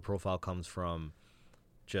flavor profile comes from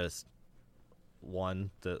just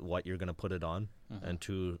one, what you're gonna put it on, and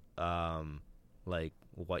two, like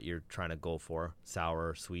what you're trying to go for: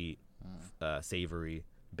 sour, sweet, savory,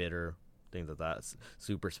 bitter, things like that,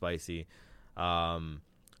 super spicy. And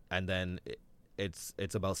then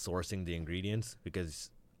it's about sourcing the ingredients,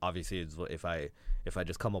 because obviously if I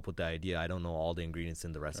just come up with the idea, I don't know all the ingredients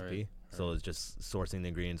in the recipe. Right. So it's just sourcing the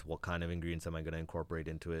ingredients. What kind of ingredients am I going to incorporate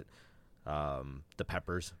into it? The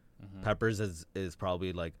peppers. Peppers is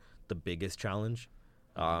probably like the biggest challenge,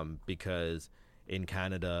 because in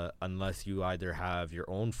Canada, unless you either have your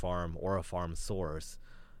own farm or a farm source,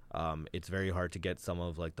 it's very hard to get some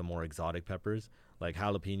of like the more exotic peppers, like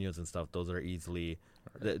jalapenos and stuff. Those are easily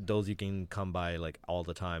those you can come by like all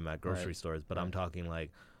the time at grocery stores. But I'm talking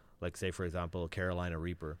like say for example Carolina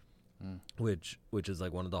Reaper, which is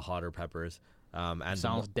like one of the hotter peppers. And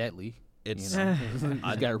sounds deadly. It's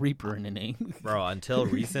it's got Reaper in the name, bro. Until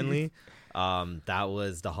recently, that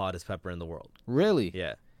was the hottest pepper in the world. Really?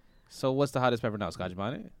 Yeah. So what's the hottest pepper now? Scotch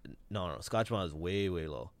bonnet? No, Scotch bonnet is way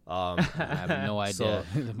low. I have no idea.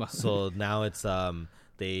 So now it's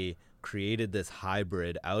they created this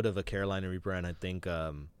hybrid out of a Carolina Reaper and I think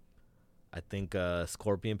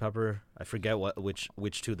scorpion pepper. I forget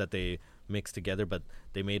which two that they mixed together, but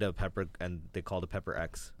they made a pepper and they called it Pepper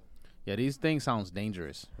X. Yeah, these things sounds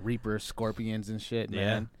dangerous. Reapers, scorpions, and shit,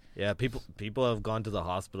 man. Yeah. People have gone to the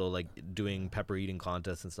hospital like doing pepper eating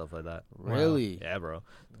contests and stuff like that. Really? Yeah, bro.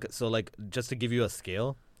 So like, just to give you a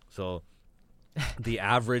scale, so the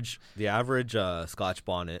average Scotch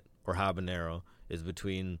bonnet or habanero is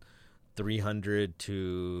between 300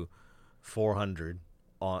 to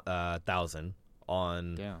 400,000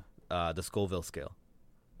 on the Scoville scale.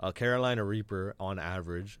 A Carolina Reaper on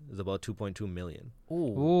average is about 2.2 million.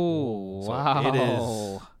 Ooh, so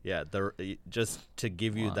wow. It is, just to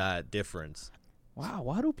give you that difference. Wow,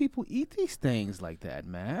 why do people eat these things like that,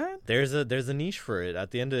 man? There's a niche for it.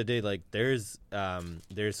 At the end of the day, like there's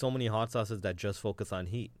so many hot sauces that just focus on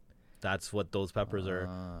heat. That's what those peppers are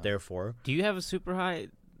there for. Do you have a super high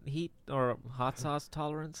heat or hot sauce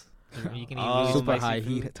tolerance? You can eat really super spicy high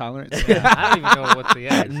food? heat tolerance. Yeah, I don't even know what the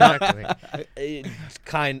exactly.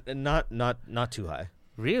 Not too high.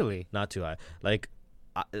 Really? Not too high. Like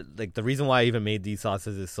the reason why I even made these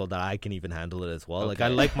sauces is so that I can even handle it as well. Okay. Like I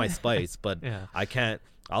like my spice, but I can't.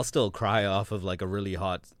 I'll still cry off of like a really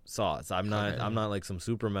hot sauce. I'm not like some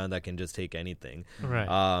Superman that can just take anything.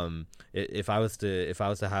 Right. If I was to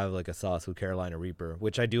have like a sauce with Carolina Reaper,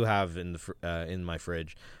 which I do have in my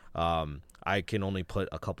fridge, I can only put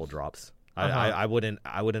a couple drops. I wouldn't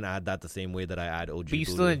add that the same way that I add OG. But you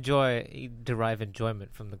still derive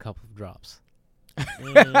enjoyment from the couple of drops.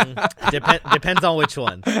 Depends on which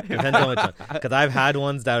one. Because I've had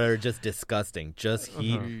ones that are just disgusting, just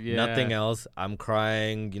heat, nothing else. I'm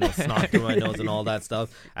crying, snot through my nose and all that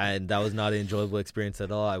stuff, and that was not an enjoyable experience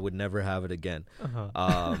at all. I would never have it again.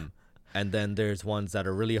 And then there's ones that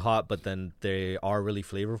are really hot, but then they are really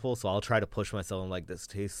flavorful. So I'll try to push myself. I'm like, this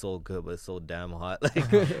tastes so good, but it's so damn hot.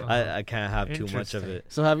 Like I can't have too much of it.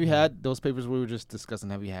 So have you had those peppers we were just discussing?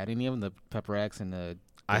 Have you had any of them? The Pepper X and the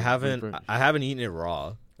I haven't eaten it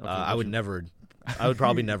raw. Okay, I would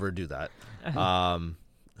probably never do that.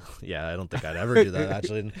 Yeah, I don't think I'd ever do that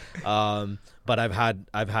actually. But I've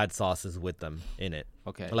had sauces with them in it.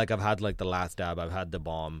 Okay. Like I've had like the Last Dab, I've had the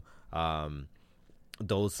Bomb.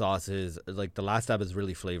 Those sauces, like the Last Dab is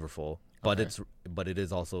really flavorful, but it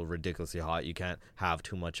is also ridiculously hot. You can't have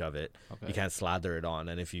too much of it. Okay. You can't slather it on,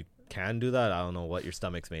 and if you can do that, I don't know what your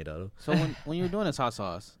stomach's made out of. So when you were doing this hot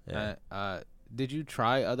sauce, did you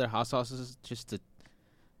try other hot sauces just to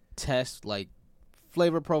test like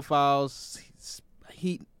flavor profiles,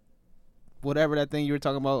 heat, whatever that thing you were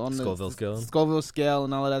talking about on Scoville the Scoville scale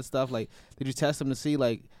and all of that stuff? Like, did you test them to see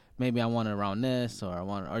like maybe I want it around this,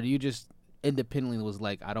 or do you just independently was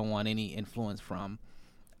like, I don't want any influence from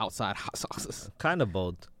outside hot sauces? Kind of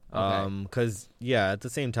both. Okay. Because at the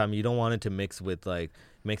same time, you don't want it to mix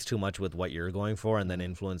too much with what you're going for and then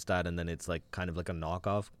influence that, and then it's like kind of like a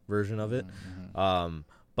knockoff version of it. Mm-hmm.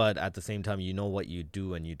 But at the same time, you know what you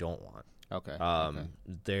do and you don't want. Okay.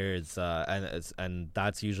 There's and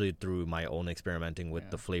that's usually through my own experimenting with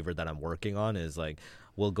the flavor that I'm working on. Is like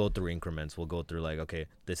we'll go through increments. We'll go through like, okay,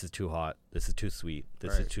 this is too hot. This is too sweet.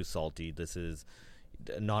 This is too salty. This is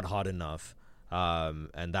not hot enough.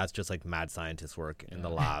 And that's just like mad scientist work in the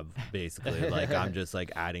lab, basically. Like I'm just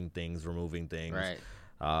like adding things, removing things,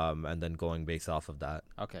 and then going based off of that.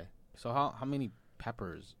 Okay. So how many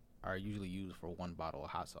peppers are usually used for one bottle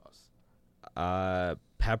of hot sauce?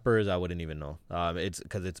 Peppers, I wouldn't even know. It's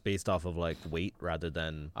because it's based off of like weight rather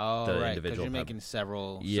than the individual. Because you're making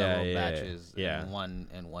several batches in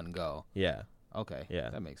one go. Yeah. Okay.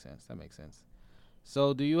 Yeah. That makes sense.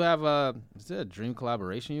 So, do you have is there a dream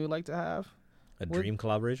collaboration you would like to have? Dream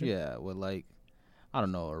collaboration? Yeah, with like, I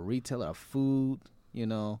don't know, a retailer of food,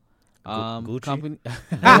 Gucci? Company.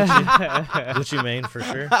 Gucci Mane for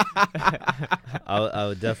sure. I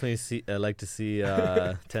would definitely like to see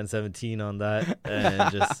 1017 on that,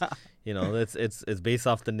 and just it's based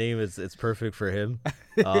off the name. It's perfect for him.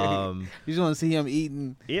 You just want to see him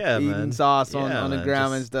eating man. sauce on the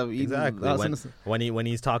ground and stuff. Exactly. When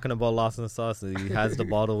he's talking about Lost in the Sauce, he has the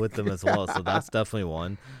bottle with him as well. So that's definitely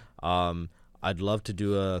one. I'd love to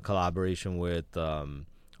do a collaboration with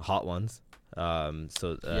Hot Ones.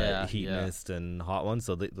 Heat Mist and Hot Ones.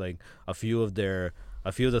 So like a few of the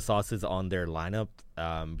sauces on their lineup,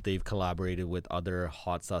 they've collaborated with other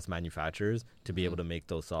hot sauce manufacturers to be able to make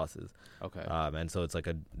those sauces. Okay. And so it's like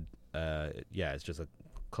it's just a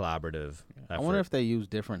collaborative effort. I wonder if they use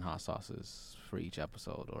different hot sauces for each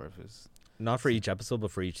episode, or if it's not for each episode,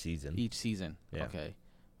 but for each season. Yeah. Okay.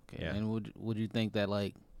 Yeah. And would you think that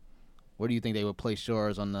like, where do you think they would place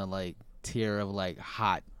yours on the like tier of like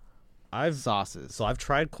hot sauces? So I've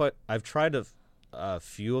tried a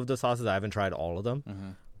few of the sauces. I haven't tried all of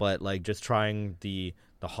them, but like just trying the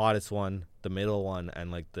hottest one, the middle one,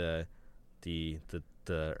 and like the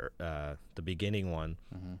beginning one.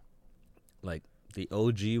 Like the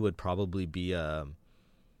OG would probably be I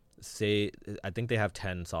think they have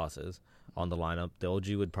 10 sauces on the lineup. The OG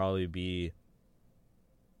would probably be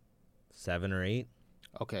 7 or 8.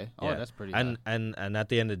 Okay. Oh, yeah. That's pretty. And at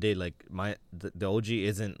the end of the day, like the OG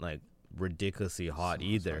isn't like ridiculously hot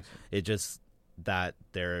either. It's just that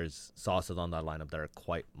there's sauces on that lineup that are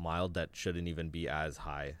quite mild that shouldn't even be as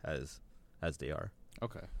high as they are.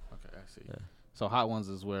 Okay, I see. Yeah. So Hot Ones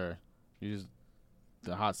is where you use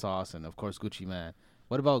the hot sauce, and of course Gucci Mane.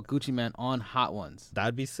 What about Gucci Man on hot ones?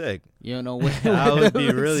 That'd be sick. You know, that would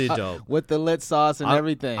be really dope with the lit sauce and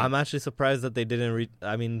everything. I'm actually surprised that they didn't.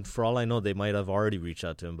 I mean, for all I know, they might have already reached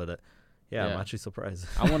out to him, but I'm actually surprised.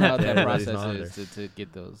 I wonder how that process is to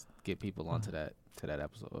get people onto that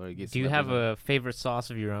episode. Or get. Do you have a favorite sauce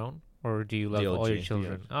of your own? Or do you love all your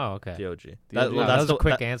children? Oh, okay. The OG. That was a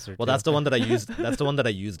quick answer. Well, that's the one that I used. That's the one that I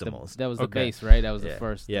used the most. That was the base, right? That was the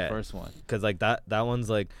first one. Because like that one's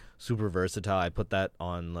like super versatile. I put that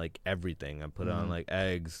on like everything. I put it on like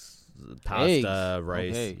eggs, pasta,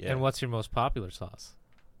 rice. Okay. Yeah. And what's your most popular sauce?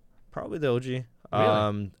 Probably the OG.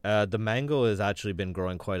 Really? The mango has actually been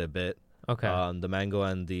growing quite a bit. Okay. The mango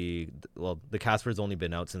and the Casper's only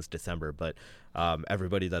been out since December, but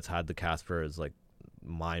everybody that's had the Casper is like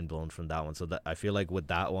mind blown from that one. So that I feel like with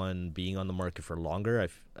that one being on the market for longer,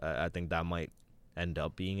 I think that might end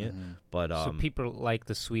up being it. But so people like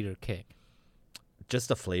the sweeter kick, just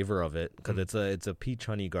the flavor of it, because it's a peach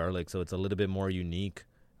honey garlic, so it's a little bit more unique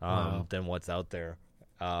than what's out there.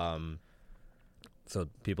 So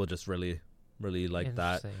people just really like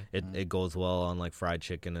that. It goes well on like fried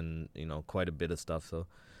chicken and quite a bit of stuff. So.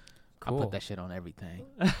 Cool. I put that shit on everything.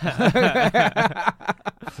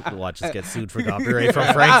 Watch us get sued for copyright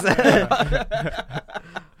from Frank's.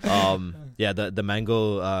 The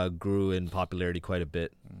mango grew in popularity quite a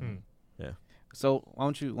bit. Yeah. So why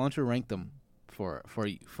don't you rank them for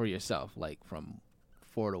yourself, like from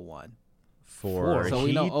 4 to 1? 4. So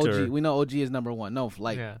we know OG is number 1. No,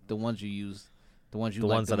 like the ones you use, the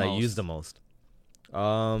ones that I use the most.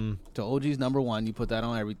 So OG's number 1. You put that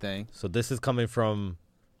on everything. So this is coming from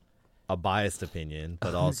a biased opinion,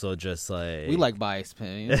 but also just like we like biased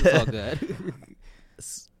opinions. It's all good.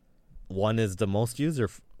 1 is the most used, or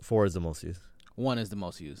 4 is the most used? 1 is the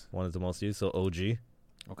most used. 1 is the most used. So OG.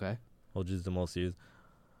 Okay. OG is the most used.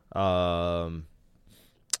 Probably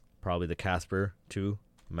the Casper, 2,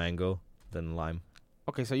 mango, then lime.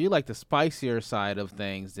 Okay, so you like the spicier side of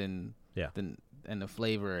things than and the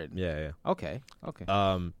flavor. Okay.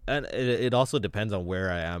 And it also depends on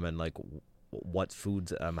where I am and like what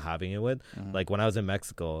foods I'm having it with. Like when I was in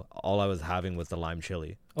Mexico, all I was having was the lime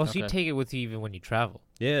chili. Oh, so you take it with you even when you travel?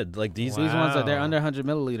 Yeah, like these ones they're under 100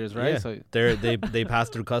 milliliters, right? Yeah, so they pass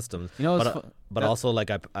through customs. But also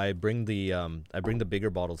like I bring the bigger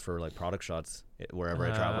bottles for like product shots wherever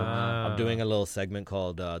I travel. I'm doing a little segment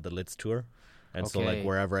called the Litz Tour, and so like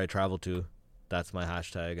wherever I travel to, that's my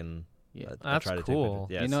hashtag, and I try to cool.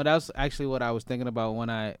 Take it. Yes. That's actually what I was thinking about when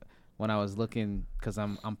I was looking, because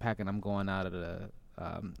I'm packing. I'm going out of the.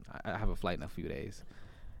 I have a flight in a few days,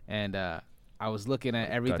 and I was looking at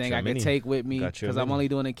everything I could take with me because I'm only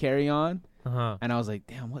doing a carry-on. And I was like,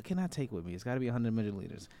 damn, what can I take with me? It's got to be 100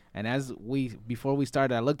 milliliters. And before we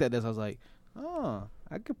started, I looked at this. I was like, oh,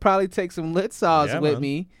 I could probably take some lit sauce with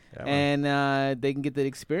me, and they can get the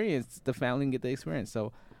experience. The family can get the experience.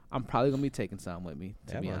 So I'm probably gonna be taking some with me,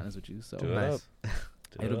 to be honest with you. So nice.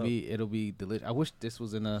 It'll be delicious. I wish this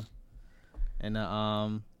was in a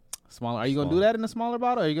smaller. Are you gonna do that in a smaller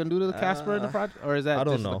bottle? Are you gonna do the Casper in the project, or is that? I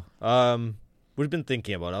don't know. We've been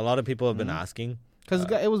thinking about it. A lot of people have been asking because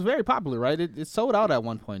it was very popular, right? It sold out at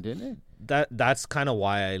one point, didn't it? That's kind of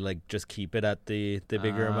why I like just keep it at the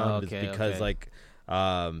bigger amount, is because like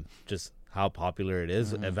just how popular it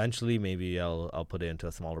is. Eventually, maybe I'll put it into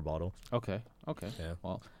a smaller bottle. Okay. Yeah.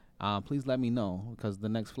 Well. Please let me know, because the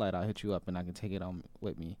next flight I'll hit you up and I can take it on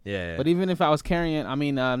with me. Yeah. But even if I was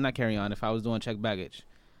not carrying on, if I was doing checked baggage,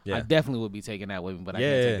 I definitely would be taking that with me. But I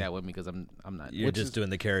can't take that with me because I'm not. You're just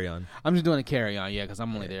doing the carry on. I'm just doing a carry on, because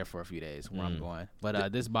I'm only there for a few days where I'm going.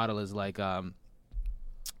 But this bottle is like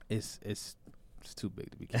it's too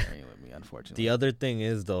big to be carrying with me, unfortunately. The other thing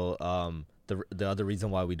is though, the other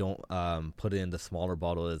reason why we don't put it in the smaller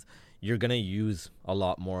bottle is you're going to use a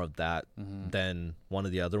lot more of that than one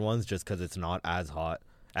of the other ones, just because it's not as hot,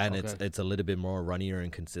 and it's a little bit more runnier in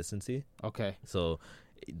consistency. Okay. So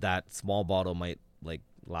that small bottle might like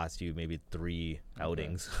last you maybe 3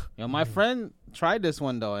 outings. My friend tried this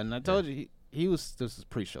one though, and I told you this is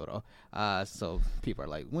pre-show though. So people are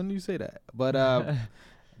like, when do you say that? But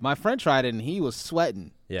my friend tried it and he was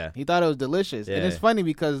sweating. Yeah. He thought it was delicious. And it's funny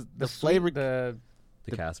because the flavor the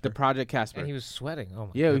Casper. The Project Casper. And he was sweating. Oh my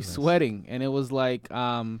goodness. He was sweating. And it was like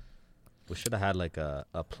we should have had like a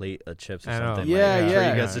plate of chips or something. Yeah.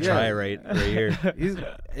 You guys to try it right here.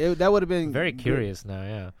 That would have been very curious now,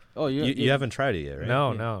 yeah. Oh, you haven't tried it yet, right?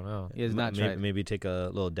 No. He has not tried it. Maybe take a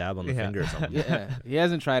little dab on the finger or something. Yeah. He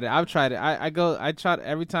hasn't tried it. I've tried it. I tried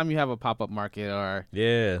every time you have a pop-up market, or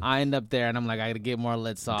I end up there and I'm like, I gotta get more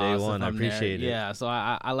lit sauce. Day one, I appreciate it. Yeah, so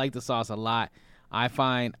I like the sauce a lot. I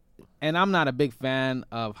find, and I'm not a big fan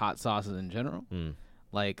of hot sauces in general.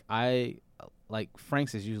 Like like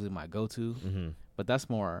Frank's is usually my go-to, but that's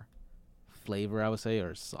more flavor, I would say,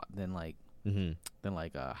 or than like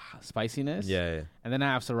spiciness. Yeah. And then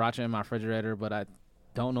I have sriracha in my refrigerator, but I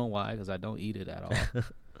don't know why, because I don't eat it at all.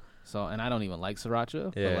 So, and I don't even like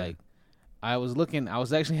sriracha. Yeah. But like, I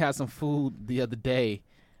was actually had some food the other day,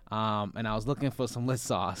 and I was looking for some lit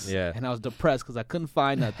sauce. Yeah. And I was depressed because I couldn't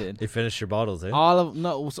find nothing. You finished your bottles, eh?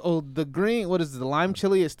 The green, what is it? The lime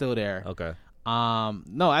chili is still there. Okay.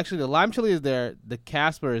 No, actually the lime chili is there. The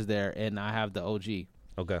Casper is there, and I have the OG.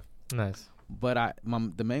 Okay. Nice. But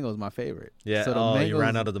the mango is my favorite. Yeah. So you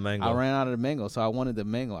ran out of the mango. I ran out of the mango, so I wanted the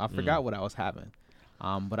mango. I forgot what I was having.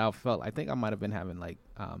 But I think I might have been having like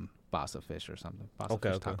Basa fish or something. Basa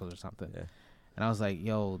fish tacos or something. Yeah. And I was like,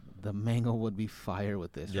 yo, the mango would be fire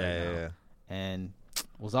with this right now. Yeah. And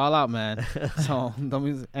was all out, man. So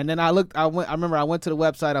and then I remember I went to the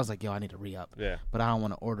website. I was like, yo, I need to re-up. Yeah. But I don't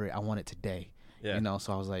want to order it. I want it today. Yeah. You know,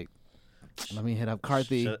 so I was like, let me hit up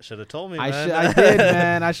Karthi. Should have told me, man. I did,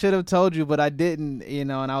 man. I should have told you, but I didn't, you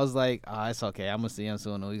know, and I was like, oh, it's okay. I'm going to see him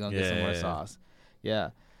soon. We're going to get some more sauce.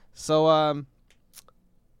 Yeah. So,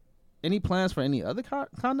 any plans for any other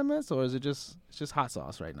condiments, or is it just hot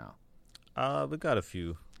sauce right now? We got a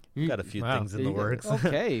few. We got a few things in the works.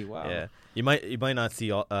 Okay, wow. Yeah. You might not see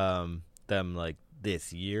them like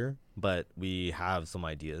this year, but we have some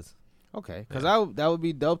ideas. Okay, because that would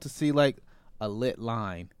be dope to see like a lit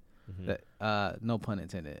line. That no pun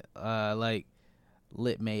intended. Like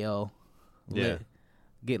lit mayo.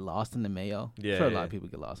 Get lost in the mayo. Yeah, sure, a lot of people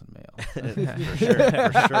get lost in the mayo. for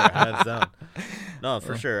sure, hands down. No,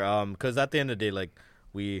 for sure. Because at the end of the day, like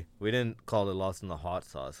we didn't call it lost in the hot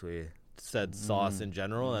sauce. We said sauce in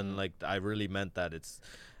general, and like I really meant that it's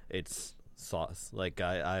sauce. Like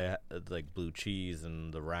I like blue cheese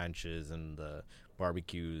and the ranches and the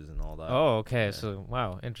barbecues and all that. Oh, okay. Yeah. So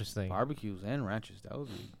wow, interesting. Barbecues and ranches. That would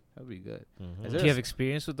be good. Do you have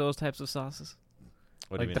experience with those types of sauces?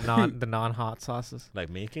 What like do you mean? the non-hot sauces? Like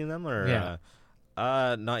making them, or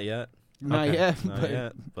not yet. Not yet.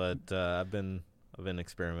 But I've been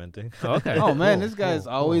experimenting. Okay. Oh man, this guy's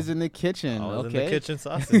always in the kitchen. In the kitchen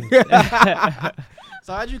sausage.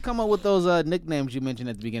 So how'd you come up with those nicknames you mentioned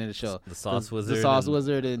at the beginning of the show? The sauce wizard. The sauce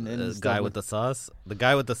wizard and the guy with the sauce. The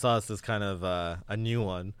guy with the sauce is kind of a new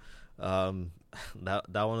one. That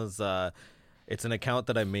one was it's an account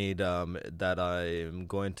that I made that I'm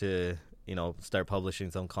going to start publishing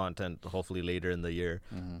some content hopefully later in the year.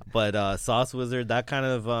 But sauce wizard, that kind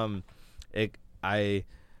of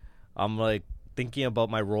I'm like thinking about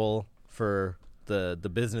my role for the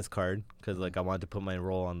business card, because like I wanted to put my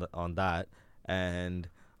role on that, and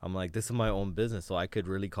I'm like, this is my own business, so I could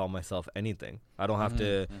really call myself anything. I don't have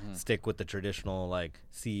to stick with the traditional like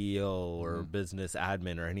CEO or business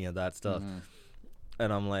admin or any of that stuff.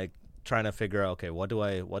 And I'm like trying to figure out, okay, what do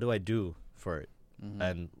I do for it?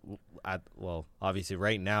 And obviously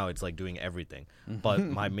right now it's like doing everything, but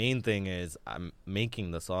my main thing is I'm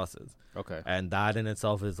making the sauces. Okay. And that in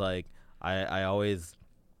itself is like, I always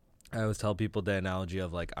tell people the analogy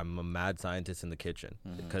of like I'm a mad scientist in the kitchen,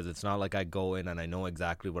 because it's not like I go in and I know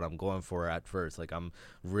exactly what I'm going for at first. Like I'm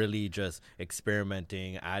really just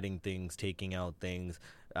experimenting, adding things, taking out things,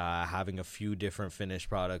 having a few different finished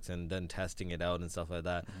products and then testing it out and stuff like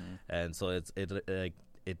that. And so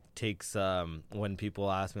it takes when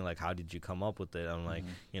people ask me like, how did you come up with it? I'm like,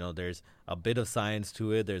 there's a bit of science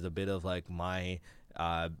to it. There's a bit of like my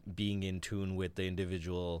being in tune with the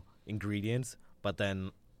individual ingredients, but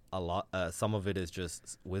then some of it is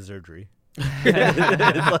just wizardry.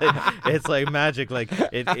 it's like magic. Like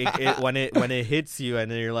it when it hits you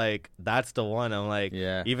and then you're like, that's the one. I'm like,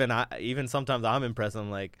 even sometimes I'm impressed.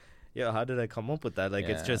 I'm like, yeah, how did I come up with that? Like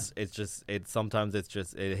sometimes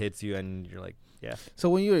it hits you and you're like, yeah. So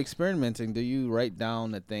when you're experimenting, do you write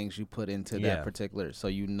down the things you put into that particular, so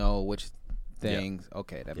you know which things?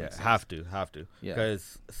 Okay, that makes sense. have to,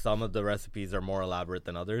 because some of the recipes are more elaborate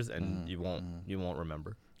than others, and you won't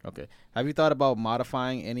remember. Okay. Have you thought about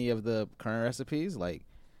modifying any of the current recipes? Like,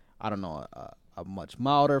 I don't know, a much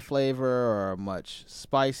milder flavor or a much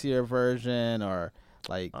spicier version, or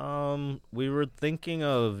like... We were thinking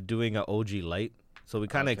of doing an OG light. So we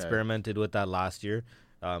kind of experimented with that last year,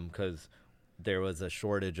 because there was a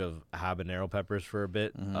shortage of habanero peppers for a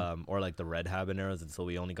bit, or like the red habaneros, and so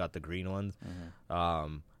we only got the green ones,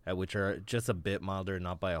 which are just a bit milder,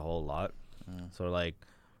 not by a whole lot. So like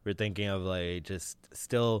we're thinking of like just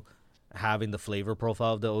still having the flavor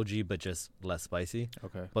profile of the OG, but just less spicy.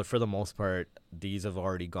 Okay. But for the most part, these have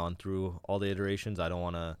already gone through all the iterations. I don't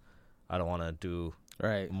want to do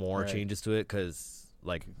more changes to it, because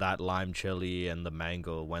like that lime chili and the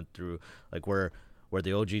mango went through like where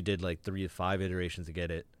the OG did like 3 to 5 iterations to get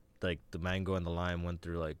it like the mango and the lime went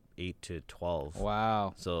through like 8 to 12.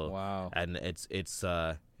 Wow. So and it's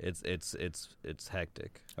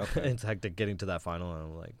hectic. Okay. It's hectic getting to that final, and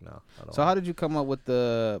I'm like, no. I don't so how did you come up with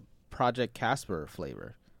the Project Casper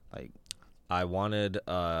flavor? Like, I wanted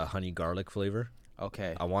a honey garlic flavor.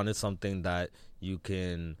 Okay. I wanted something that you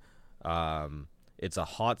can, it's a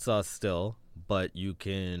hot sauce still, but you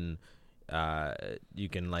can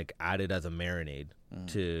like add it as a marinade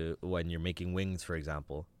to when you're making wings, for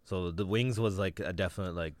example. So the wings was like a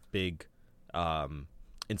definite like big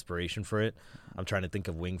inspiration for it. I'm trying to think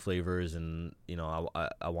of wing flavors, and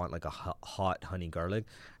I want like a hot honey garlic,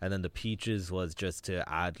 and then the peaches was just to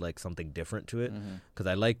add like something different to it, because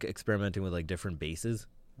I like experimenting with like different bases.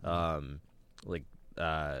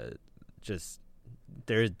 Just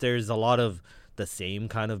there's a lot of the same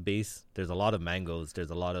kind of base. There's a lot of mangoes.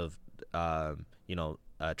 There's a lot of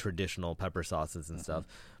traditional pepper sauces and stuff,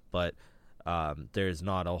 but there's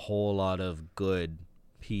not a whole lot of good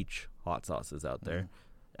peach hot sauces out there.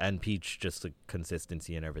 And peach, just the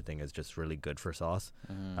consistency and everything is just really good for sauce.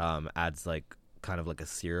 Adds like kind of like a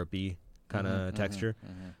syrupy kind of texture.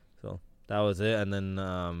 So that was it. And then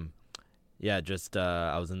I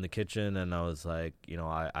was in the kitchen, and I was like,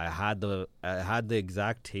 I had the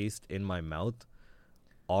exact taste in my mouth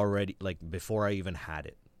already, like before I even had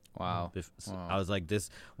it. Wow. I was like, this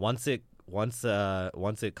once it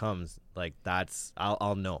comes, like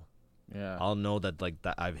I'll know. Yeah. I'll know that like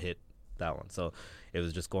that I've hit that one. So it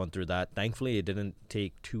was just going through that. Thankfully, it didn't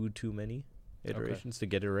take too many iterations to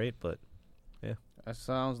get it right, but yeah. That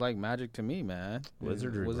sounds like magic to me, man.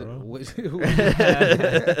 Wizardry, bro.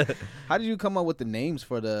 How did you come up with the names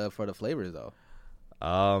for the flavors, though?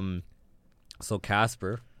 So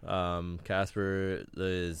Casper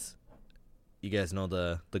is, you guys know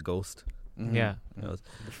the ghost. Yeah, the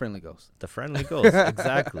friendly ghost. The friendly ghost,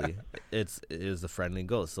 exactly. It is the friendly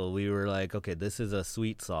ghost. So we were like, okay, this is a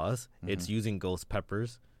sweet sauce. It's using ghost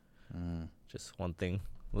peppers. Just one thing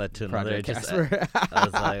led to another. I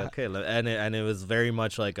was like, okay, and it was very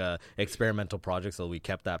much like a experimental project. So we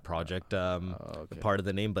kept that project part of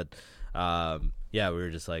the name, but we were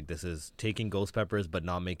just like, this is taking ghost peppers but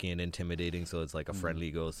not making it intimidating. So it's like a friendly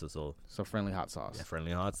ghost. So friendly hot sauce. Yeah,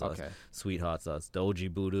 friendly hot sauce. Okay. Sweet hot sauce. The OG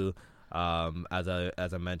Voodoo. As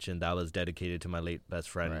I mentioned, that was dedicated to my late best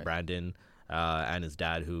friend Brandon and his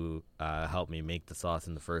dad, who helped me make the sauce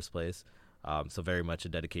in the first place. So very much a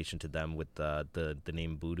dedication to them with the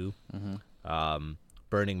name Voodoo.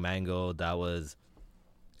 Burning Mango, that was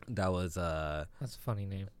that's a funny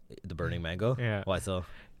name. The Burning Mango. Yeah. Why so?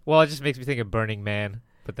 Well, it just makes me think of Burning Man,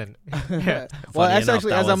 but then well, that's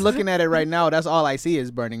actually, as I'm looking at it right now, that's all I see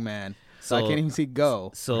is Burning Man. So I can't even see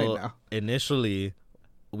Go right now. Initially,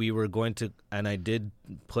 we were going to, and I did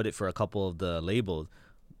put it for a couple of the labels.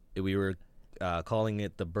 We were calling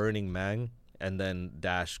it the Burning Man and then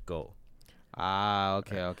dash Go.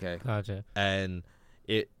 Okay. Gotcha. And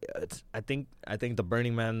I think the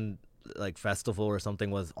Burning Man like festival or something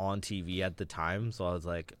was on TV at the time, so I was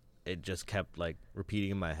like, it just kept like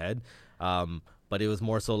repeating in my head. But it was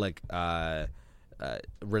more so like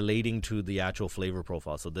relating to the actual flavor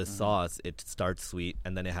profile. So this sauce, it starts sweet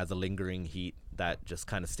and then it has a lingering heat that just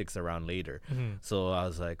kind of sticks around later. So I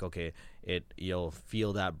was like, okay, you'll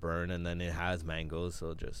feel that burn, and then it has mangoes.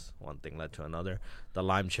 So just one thing led to another. The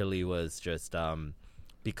lime chili was just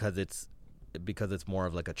because it's more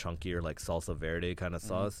of like a chunkier like salsa verde kind of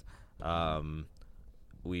sauce.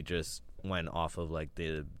 We just went off of like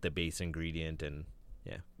the base ingredient, and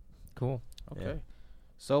yeah. Cool. Okay. Yeah.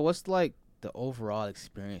 So what's like the overall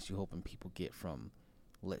experience you hoping people get from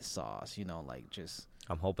Lit Sauce? Like just.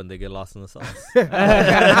 I'm hoping they get lost in the sauce.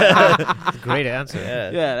 Great answer.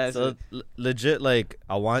 Yeah. That's so legit. Like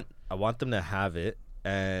I want them to have it,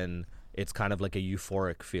 and it's kind of like a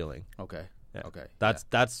euphoric feeling. Okay. Yeah. Okay. That's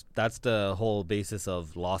the whole basis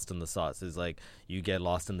of Lost in the Sauce, is like you get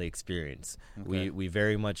lost in the experience. Okay. We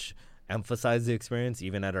very much emphasize the experience.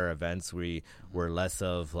 Even at our events, we're less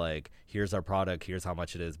of like, here's our product, here's how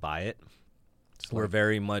much it is, buy it. We're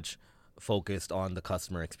very much focused on the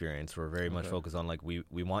customer experience. We're very much focused on like, we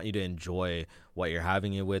want you to enjoy what you're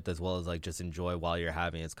having it with, as well as like just enjoy while you're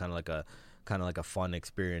having it. It's kind of like a fun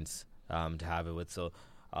experience to have it with. So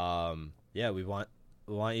we want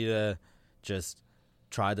you to just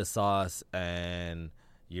try the sauce, and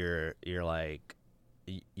you're like,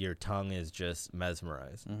 your tongue is just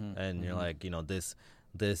mesmerized, and you're like,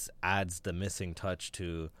 this adds the missing touch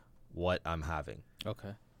to what I'm having.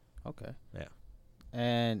 Okay. Yeah.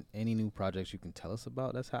 And any new projects you can tell us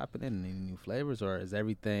about that's happening? Any new flavors, or is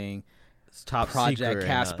everything top Project secret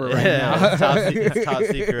Casper right now? It's top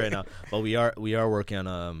secret right now. But we are working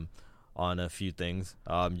on on a few things.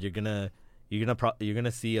 You're gonna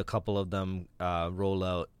see a couple of them roll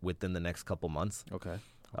out within the next couple months. Okay.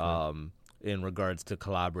 In regards to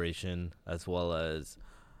collaboration as well as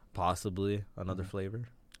possibly another flavor.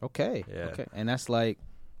 Okay. Yeah. Okay. And that's like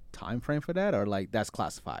time frame for that, or like that's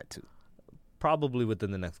classified too? Probably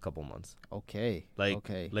within the next couple months. Okay.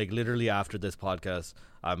 Like literally after this podcast,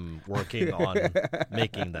 I'm working on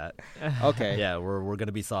making that. Okay. Yeah, we're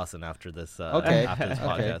gonna be saucing after this. Okay. After this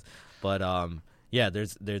podcast, but yeah,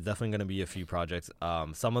 there's definitely gonna be a few projects.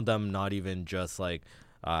 Some of them not even just like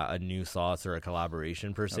a new sauce or a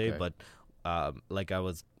collaboration per se, but like I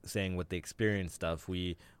was saying with the experience stuff,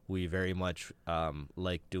 we very much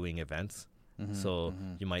like doing events. So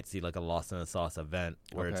you might see like a Lost in the Sauce event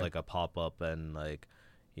where it's like a pop-up and like,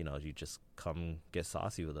 you know, you just come get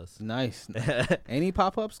saucy with us. Nice. Any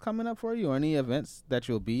pop-ups coming up for you, or any events that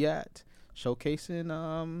you'll be at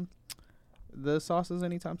showcasing the sauces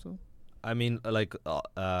anytime soon? I mean, like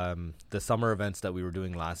the summer events that we were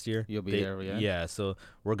doing last year. You'll be there, yeah? Yeah, so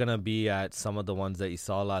we're going to be at some of the ones that you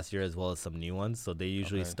saw last year as well as some new ones. So they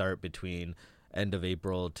usually start between end of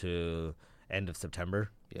April to end of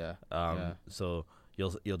September. Yeah. So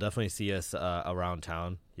you'll definitely see us around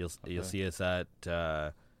town. You'll see us at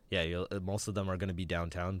most of them are going to be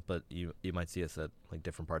downtown, but you might see us at like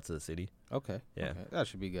different parts of the city. Okay. Yeah. Okay. That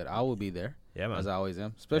should be good. I will be there. Yeah, man. As I always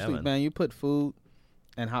am. Especially, man. man, you put food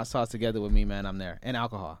and hot sauce together with me, man, I'm there. And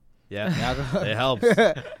alcohol. Yeah. It helps. It helps.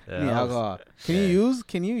 Alcohol. Can you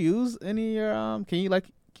use any of your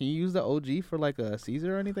can you use the OG for like a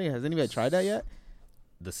Caesar or anything? Has anybody tried that yet?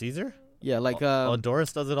 The Caesar? Yeah, like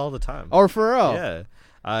Doris does it all the time. Or for real? Yeah,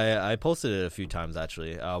 I posted it a few times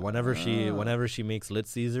actually. Whenever she makes lit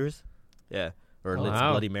Caesars, or lit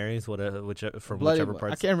Bloody Marys, whichever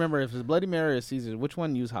parts. I can't remember if it's Bloody Mary or Caesar. Which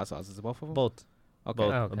one use hot sauce? Is it both of them? Both. Okay.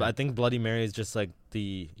 Both. Okay. But I think Bloody Mary is just like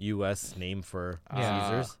the U.S. name for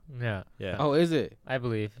Caesars. Yeah. Yeah. Oh, is it? I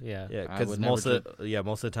believe. Yeah. Yeah, because most of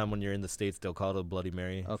the time when you're in the States, they'll call it a Bloody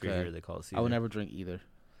Mary. Okay. If you're here, they call it Caesar. I would never drink either.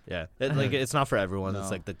 Yeah, it's not for everyone. No. It's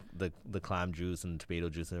like the clam juice and tomato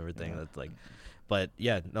juice and everything. That's like, but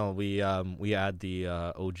yeah, no, we add the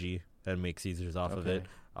OG and make Caesars off of it.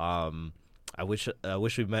 I wish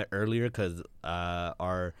we met earlier because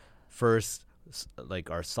our first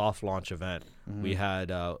our soft launch event, we had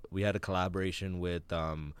a collaboration with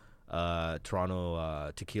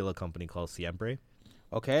Toronto tequila company called Siempre.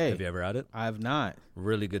 Okay. Have you ever had it? I have not.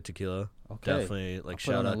 Really good tequila. Okay. Definitely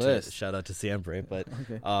shout out to Siempre. But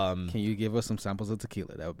can you give us some samples of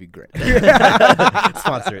tequila? That would be great.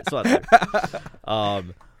 Sponsor it.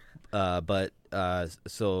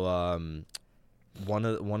 One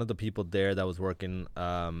of the people there that was working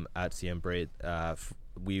at Siempre,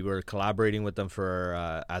 we were collaborating with them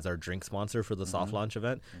for as our drink sponsor for the soft launch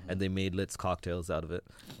event, and they made Lit's cocktails out of it.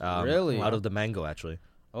 Really? Out of the mango, actually.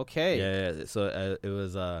 Okay. Yeah. So it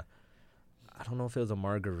was I don't know if it was a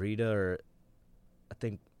margarita or I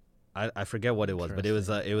think I forget what it was, but it was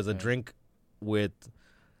a drink with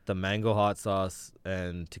the mango hot sauce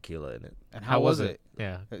and tequila in it. And how was it?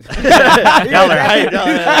 Yeah. Y'all are hyped.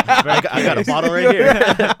 I got a bottle right here.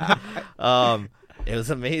 It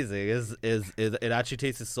was amazing. It actually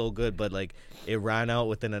tasted so good, but like it ran out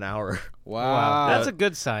within an hour. Wow. That's a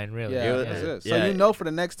good sign, really. Yeah. That's it. So for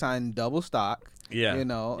the next time, double stock. Yeah. You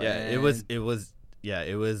know. Yeah.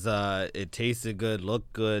 It tasted good,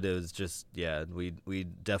 looked good. It was just we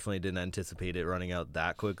definitely didn't anticipate it running out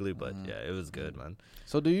that quickly, but it was good, man.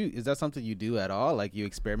 So is that something you do at all? Like you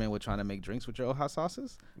experiment with trying to make drinks with your own hot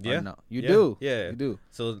sauces? Yeah. Or no? You do. Yeah. You do.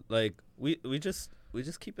 So like we just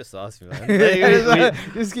keep it saucy, man.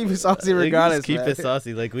 Just keep it saucy regardless. Just keep it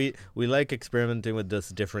saucy. Like we like experimenting with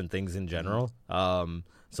just different things in general.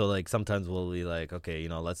 So like sometimes we'll be like, okay, you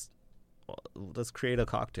know, let's create a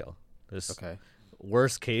cocktail. Okay.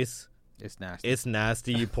 Worst case, it's nasty. It's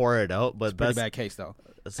nasty. You pour it out, but it's a pretty bad case, though.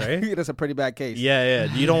 Sorry, that's a pretty bad case. Yeah.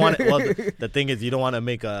 You don't want. Well, the thing is, you don't want to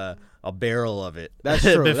make a barrel of it. That's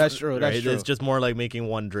true. That's true. Right? It's just more like making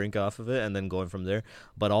one drink off of it and then going from there.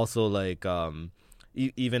 But also like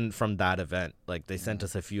even from that event, like they sent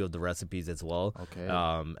us a few of the recipes as well. Okay.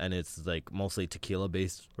 And it's like mostly tequila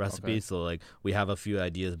based recipes. Okay. So like we have a few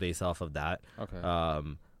ideas based off of that. Okay.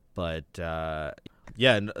 But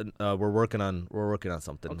we're working on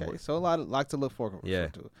something. Okay, so a lot to look forward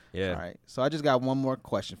to. Yeah. All right. So I just got one more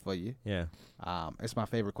question for you. Yeah. It's my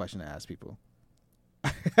favorite question to ask people.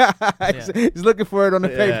 He's looking for it on the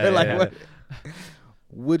paper. What?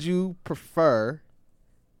 Would you prefer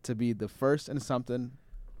to be the first in something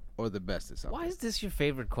or the best at something? Why is this your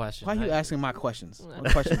favorite question? Why are you asking my questions?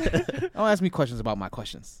 What questions? Don't ask me questions about my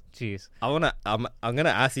questions. Jeez. I'm gonna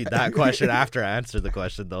ask you that question after I answer the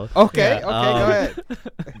question though. Okay, go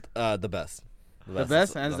ahead. The best. The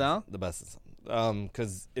best, hands down. The best.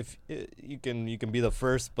 Because if you can be the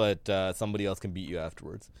first, but somebody else can beat you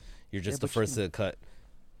afterwards. You're just the first to cut.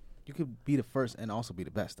 You could be the first and also be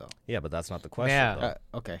the best, though. Yeah, but that's not the question. Yeah.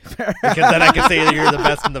 Okay. Because then I can say that you're the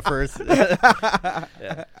best in the first.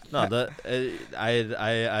 Yeah. No,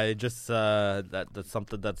 I just that's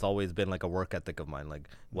something that's always been like a work ethic of mine. Like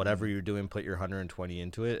whatever you're doing, put your 120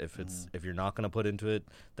 into it. If you're not gonna put into it,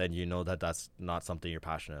 then you know that that's not something you're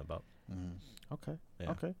passionate about. Okay.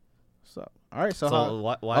 Yeah. Okay. So all right.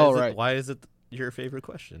 So why is it your favorite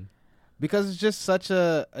question? Because it's just such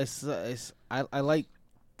a. I like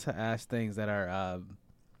to ask things that are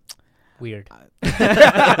weird. I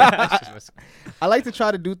like to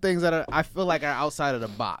try to do things that I feel like are outside of the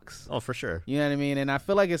box. Oh, for sure. You know what I mean? And I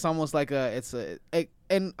feel like it's almost like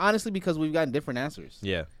and honestly, because we've gotten different answers.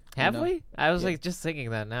 Yeah. Have we? I was like just thinking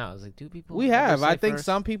that now. I was like, do people? We have. I think first?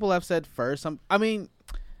 some people have said first. I mean,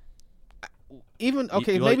 even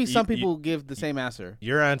some people give the same answer.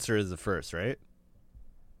 Your answer is the first, right?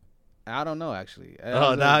 I don't know, actually. Now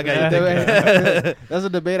I got you thinking. That's a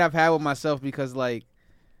debate I've had with myself because, like,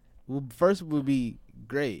 first would be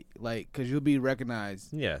great, like, because you'll be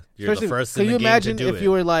recognized. Yeah, you're the first in the game to do it. Can you imagine if you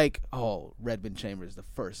were like, oh, Redmond Chambers, the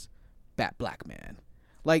first Bat Black Man?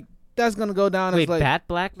 Like, that's going to go down as like... Wait, Bat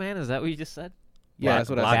Black Man? Is that what you just said? Yeah, that's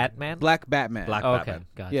what I said. Batman? Black Batman. Black okay, Batman.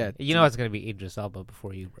 Gotcha. Yeah. You know it's going to be Idris Elba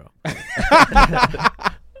before you, bro.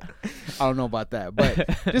 I don't know about that, but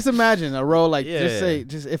just imagine a role like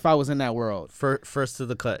just if I was in that world. First to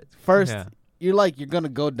the cut. First, you're gonna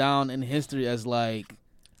go down in history as like.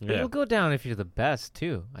 Yeah. You'll go down if you're the best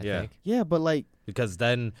too. I think. Yeah, but like because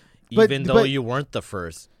then even though you weren't the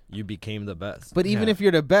first, you became the best. But even if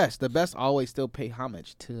you're the best always still pay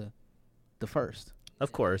homage to the first.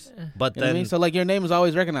 Of course, but you know what I mean? So like your name is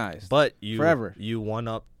always recognized. But you forever. You won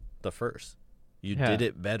up the first. You did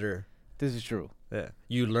it better. This is true. Yeah,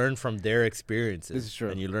 you learn from their experiences. This is true.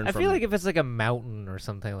 And you learn. I feel like if it's like a mountain or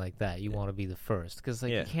something like that, you want to be the first because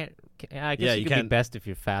like you can't. I guess you can be best if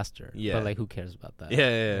you're faster. Yeah. But like, who cares about that?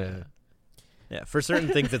 Yeah. For certain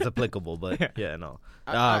things, it's applicable, but no.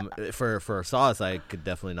 For sauce, I could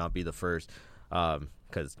definitely not be the first.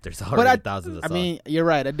 Because there's already thousands of sauce. I mean, you're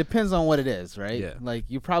right. It depends on what it is, right? Yeah. Like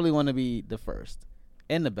you probably want to be the first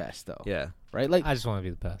and the best, though. Yeah. Right. Like I just want to be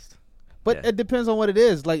the best. But it depends on what it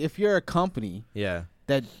is. Like if you're a company,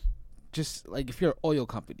 that just like if you're an oil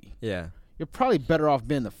company, you're probably better off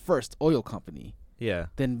being the first oil company,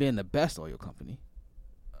 than being the best oil company.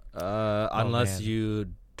 Unless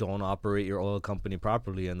you don't operate your oil company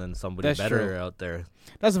properly, and then somebody better out there.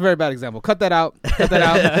 That's a very bad example. Cut that out. Cut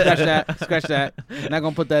that out. Scratch that. I'm not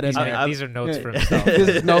gonna put that in there. These are notes for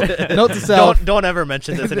himself. Note to self. Don't ever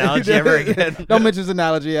mention this analogy ever again. Don't mention this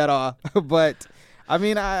analogy at all. But I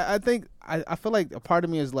mean, I think I feel like a part of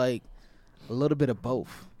me is like a little bit of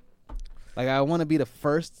both. Like I want to be the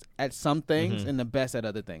first at some things and the best at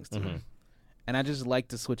other things too. And I just like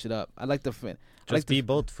to switch it up. I like to be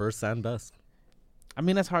both first and best. I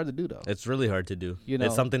mean, that's hard to do though. It's really hard to do. You know,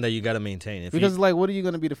 it's something that you got to maintain. Because like, what are you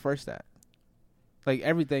going to be the first at? Like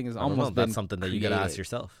everything is almost. That's something that you got to ask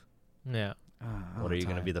yourself. Yeah. What are you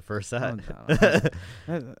going to be the first at?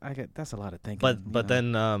 That's a lot of thinking. But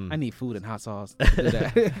then I need food and hot sauce to do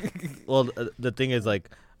that. Well, the thing is like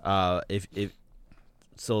if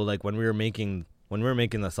so like when we were making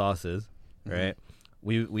the sauces, right?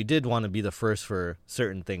 We did want to be the first for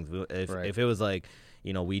certain things. If it was like,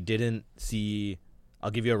 you know, we didn't see. I'll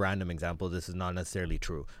give you a random example. This is not necessarily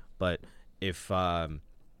true, but if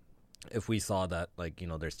we saw that, like, you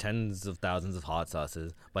know, there's tens of thousands of hot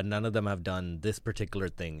sauces, but none of them have done this particular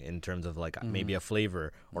thing in terms of like maybe a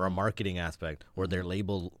flavor or a marketing aspect, or their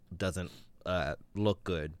label doesn't look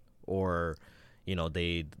good, or, you know,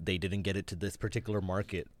 they didn't get it to this particular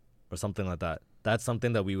market or something like that. That's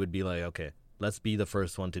something that we would be like, okay, let's be the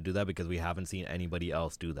first one to do that because we haven't seen anybody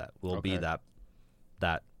else do that. We'll be that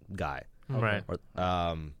guy. Right. Or,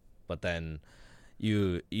 but then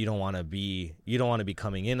you don't want to be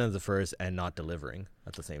coming in as the first and not delivering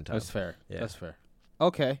at the same time. That's fair. Yeah. That's fair.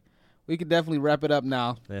 Okay, we can definitely wrap it up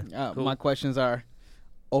now. Yeah. Cool. My questions are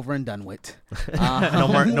over and done with. No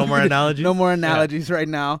more analogies. No more analogies right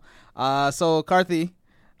now. So Karthi,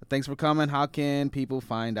 thanks for coming. How can people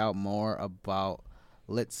find out more about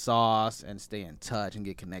Lit Sauce and stay in touch and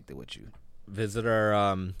get connected with you? Visit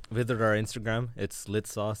our Instagram. It's Lit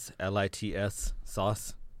Sauce, LITS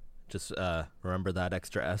sauce. Just remember that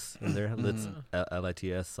extra S in there. That's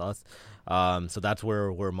LITS sauce. So that's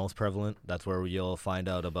where we're most prevalent. That's where you'll find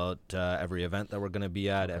out about every event that we're going to be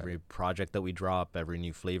at, every project that we drop, every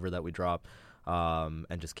new flavor that we drop,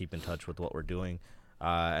 and just keep in touch with what we're doing.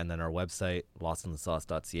 And then our website,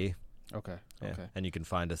 lostinthesauce.ca. Okay. And you can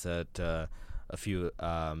find us at a few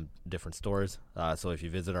different stores. So if you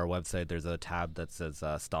visit our website, there's a tab that says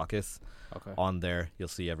Stockists. Okay. On there, you'll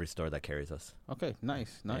see every store that carries us. Okay,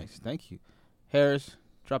 nice. Thank you. Harris,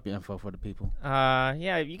 drop your info for the people.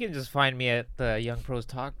 Yeah, you can just find me at the Young Pros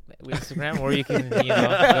Talk Instagram, or you can, go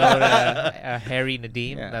to Harry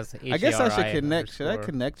Nadeem. Yeah. That's H-E-R-I. I guess I should connect. Should I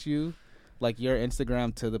connect you, like your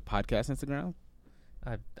Instagram to the podcast Instagram?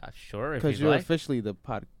 Sure, because you're officially the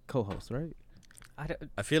pod co-host, right?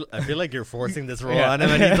 I feel like you're forcing this role on him,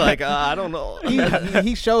 and he's like, I don't know.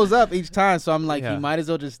 He shows up each time, so I'm like, he might as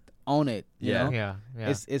well just own it. You know? Yeah.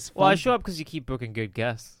 It's fun. Well, I show up because you keep booking good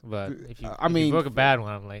guests, but if you book a bad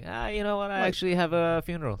one, I'm like, you know what? I actually have a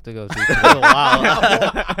funeral to go to for a little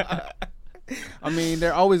while. I mean,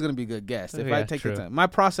 they're always going to be good guests if I take the time. My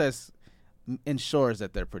process ensures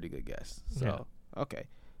that they're pretty good guests. So okay,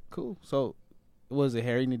 cool. So. Was it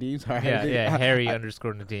Harry Nadeem? Sorry, Harry _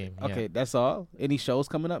 Nadeem. Okay, that's all. Any shows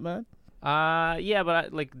coming up, man? Yeah,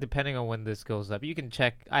 but depending on when this goes up, you can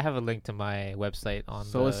check. I have a link to my website on.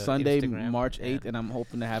 So it's Sunday, Instagram. March 8th, and I'm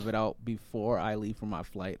hoping to have it out before I leave for my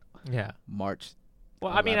flight. Yeah, March.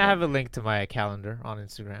 Well, 11th. I mean, I have a link to my calendar on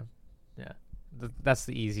Instagram. Yeah, that's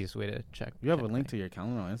the easiest way to check. You have a link to your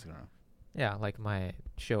calendar on Instagram? Yeah, like my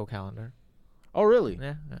show calendar. Oh, really?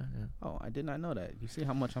 Yeah. Oh, I did not know that. You see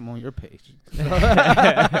how much I'm on your page.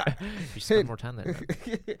 You spend more time there.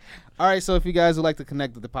 All right, so if you guys would like to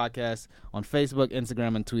connect with the podcast on Facebook,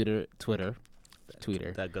 Instagram, and Twitter.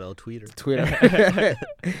 That good old Twitter.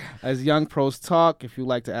 As Young Pros Talk. If you'd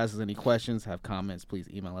like to ask us any questions, have comments, please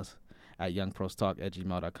email us at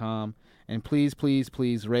youngprostalk@gmail.com. And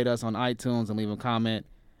please rate us on iTunes and leave a comment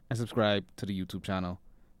and subscribe to the YouTube channel.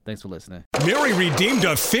 Thanks for listening. Mary redeemed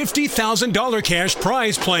a $50,000 cash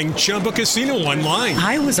prize playing Chumba Casino online.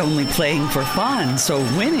 I was only playing for fun, so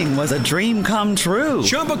winning was a dream come true.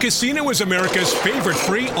 Chumba Casino is America's favorite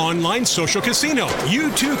free online social casino.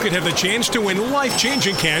 You, too, could have the chance to win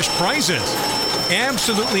life-changing cash prizes.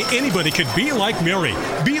 Absolutely anybody could be like Mary.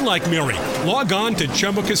 Be like Mary. Log on to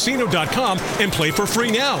ChumbaCasino.com and play for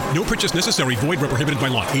free now. No purchase necessary. Void where prohibited by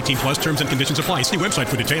law. 18+ terms and conditions apply. See website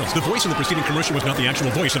for details. The voice in the preceding commercial was not the actual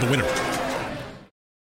voice of the winner.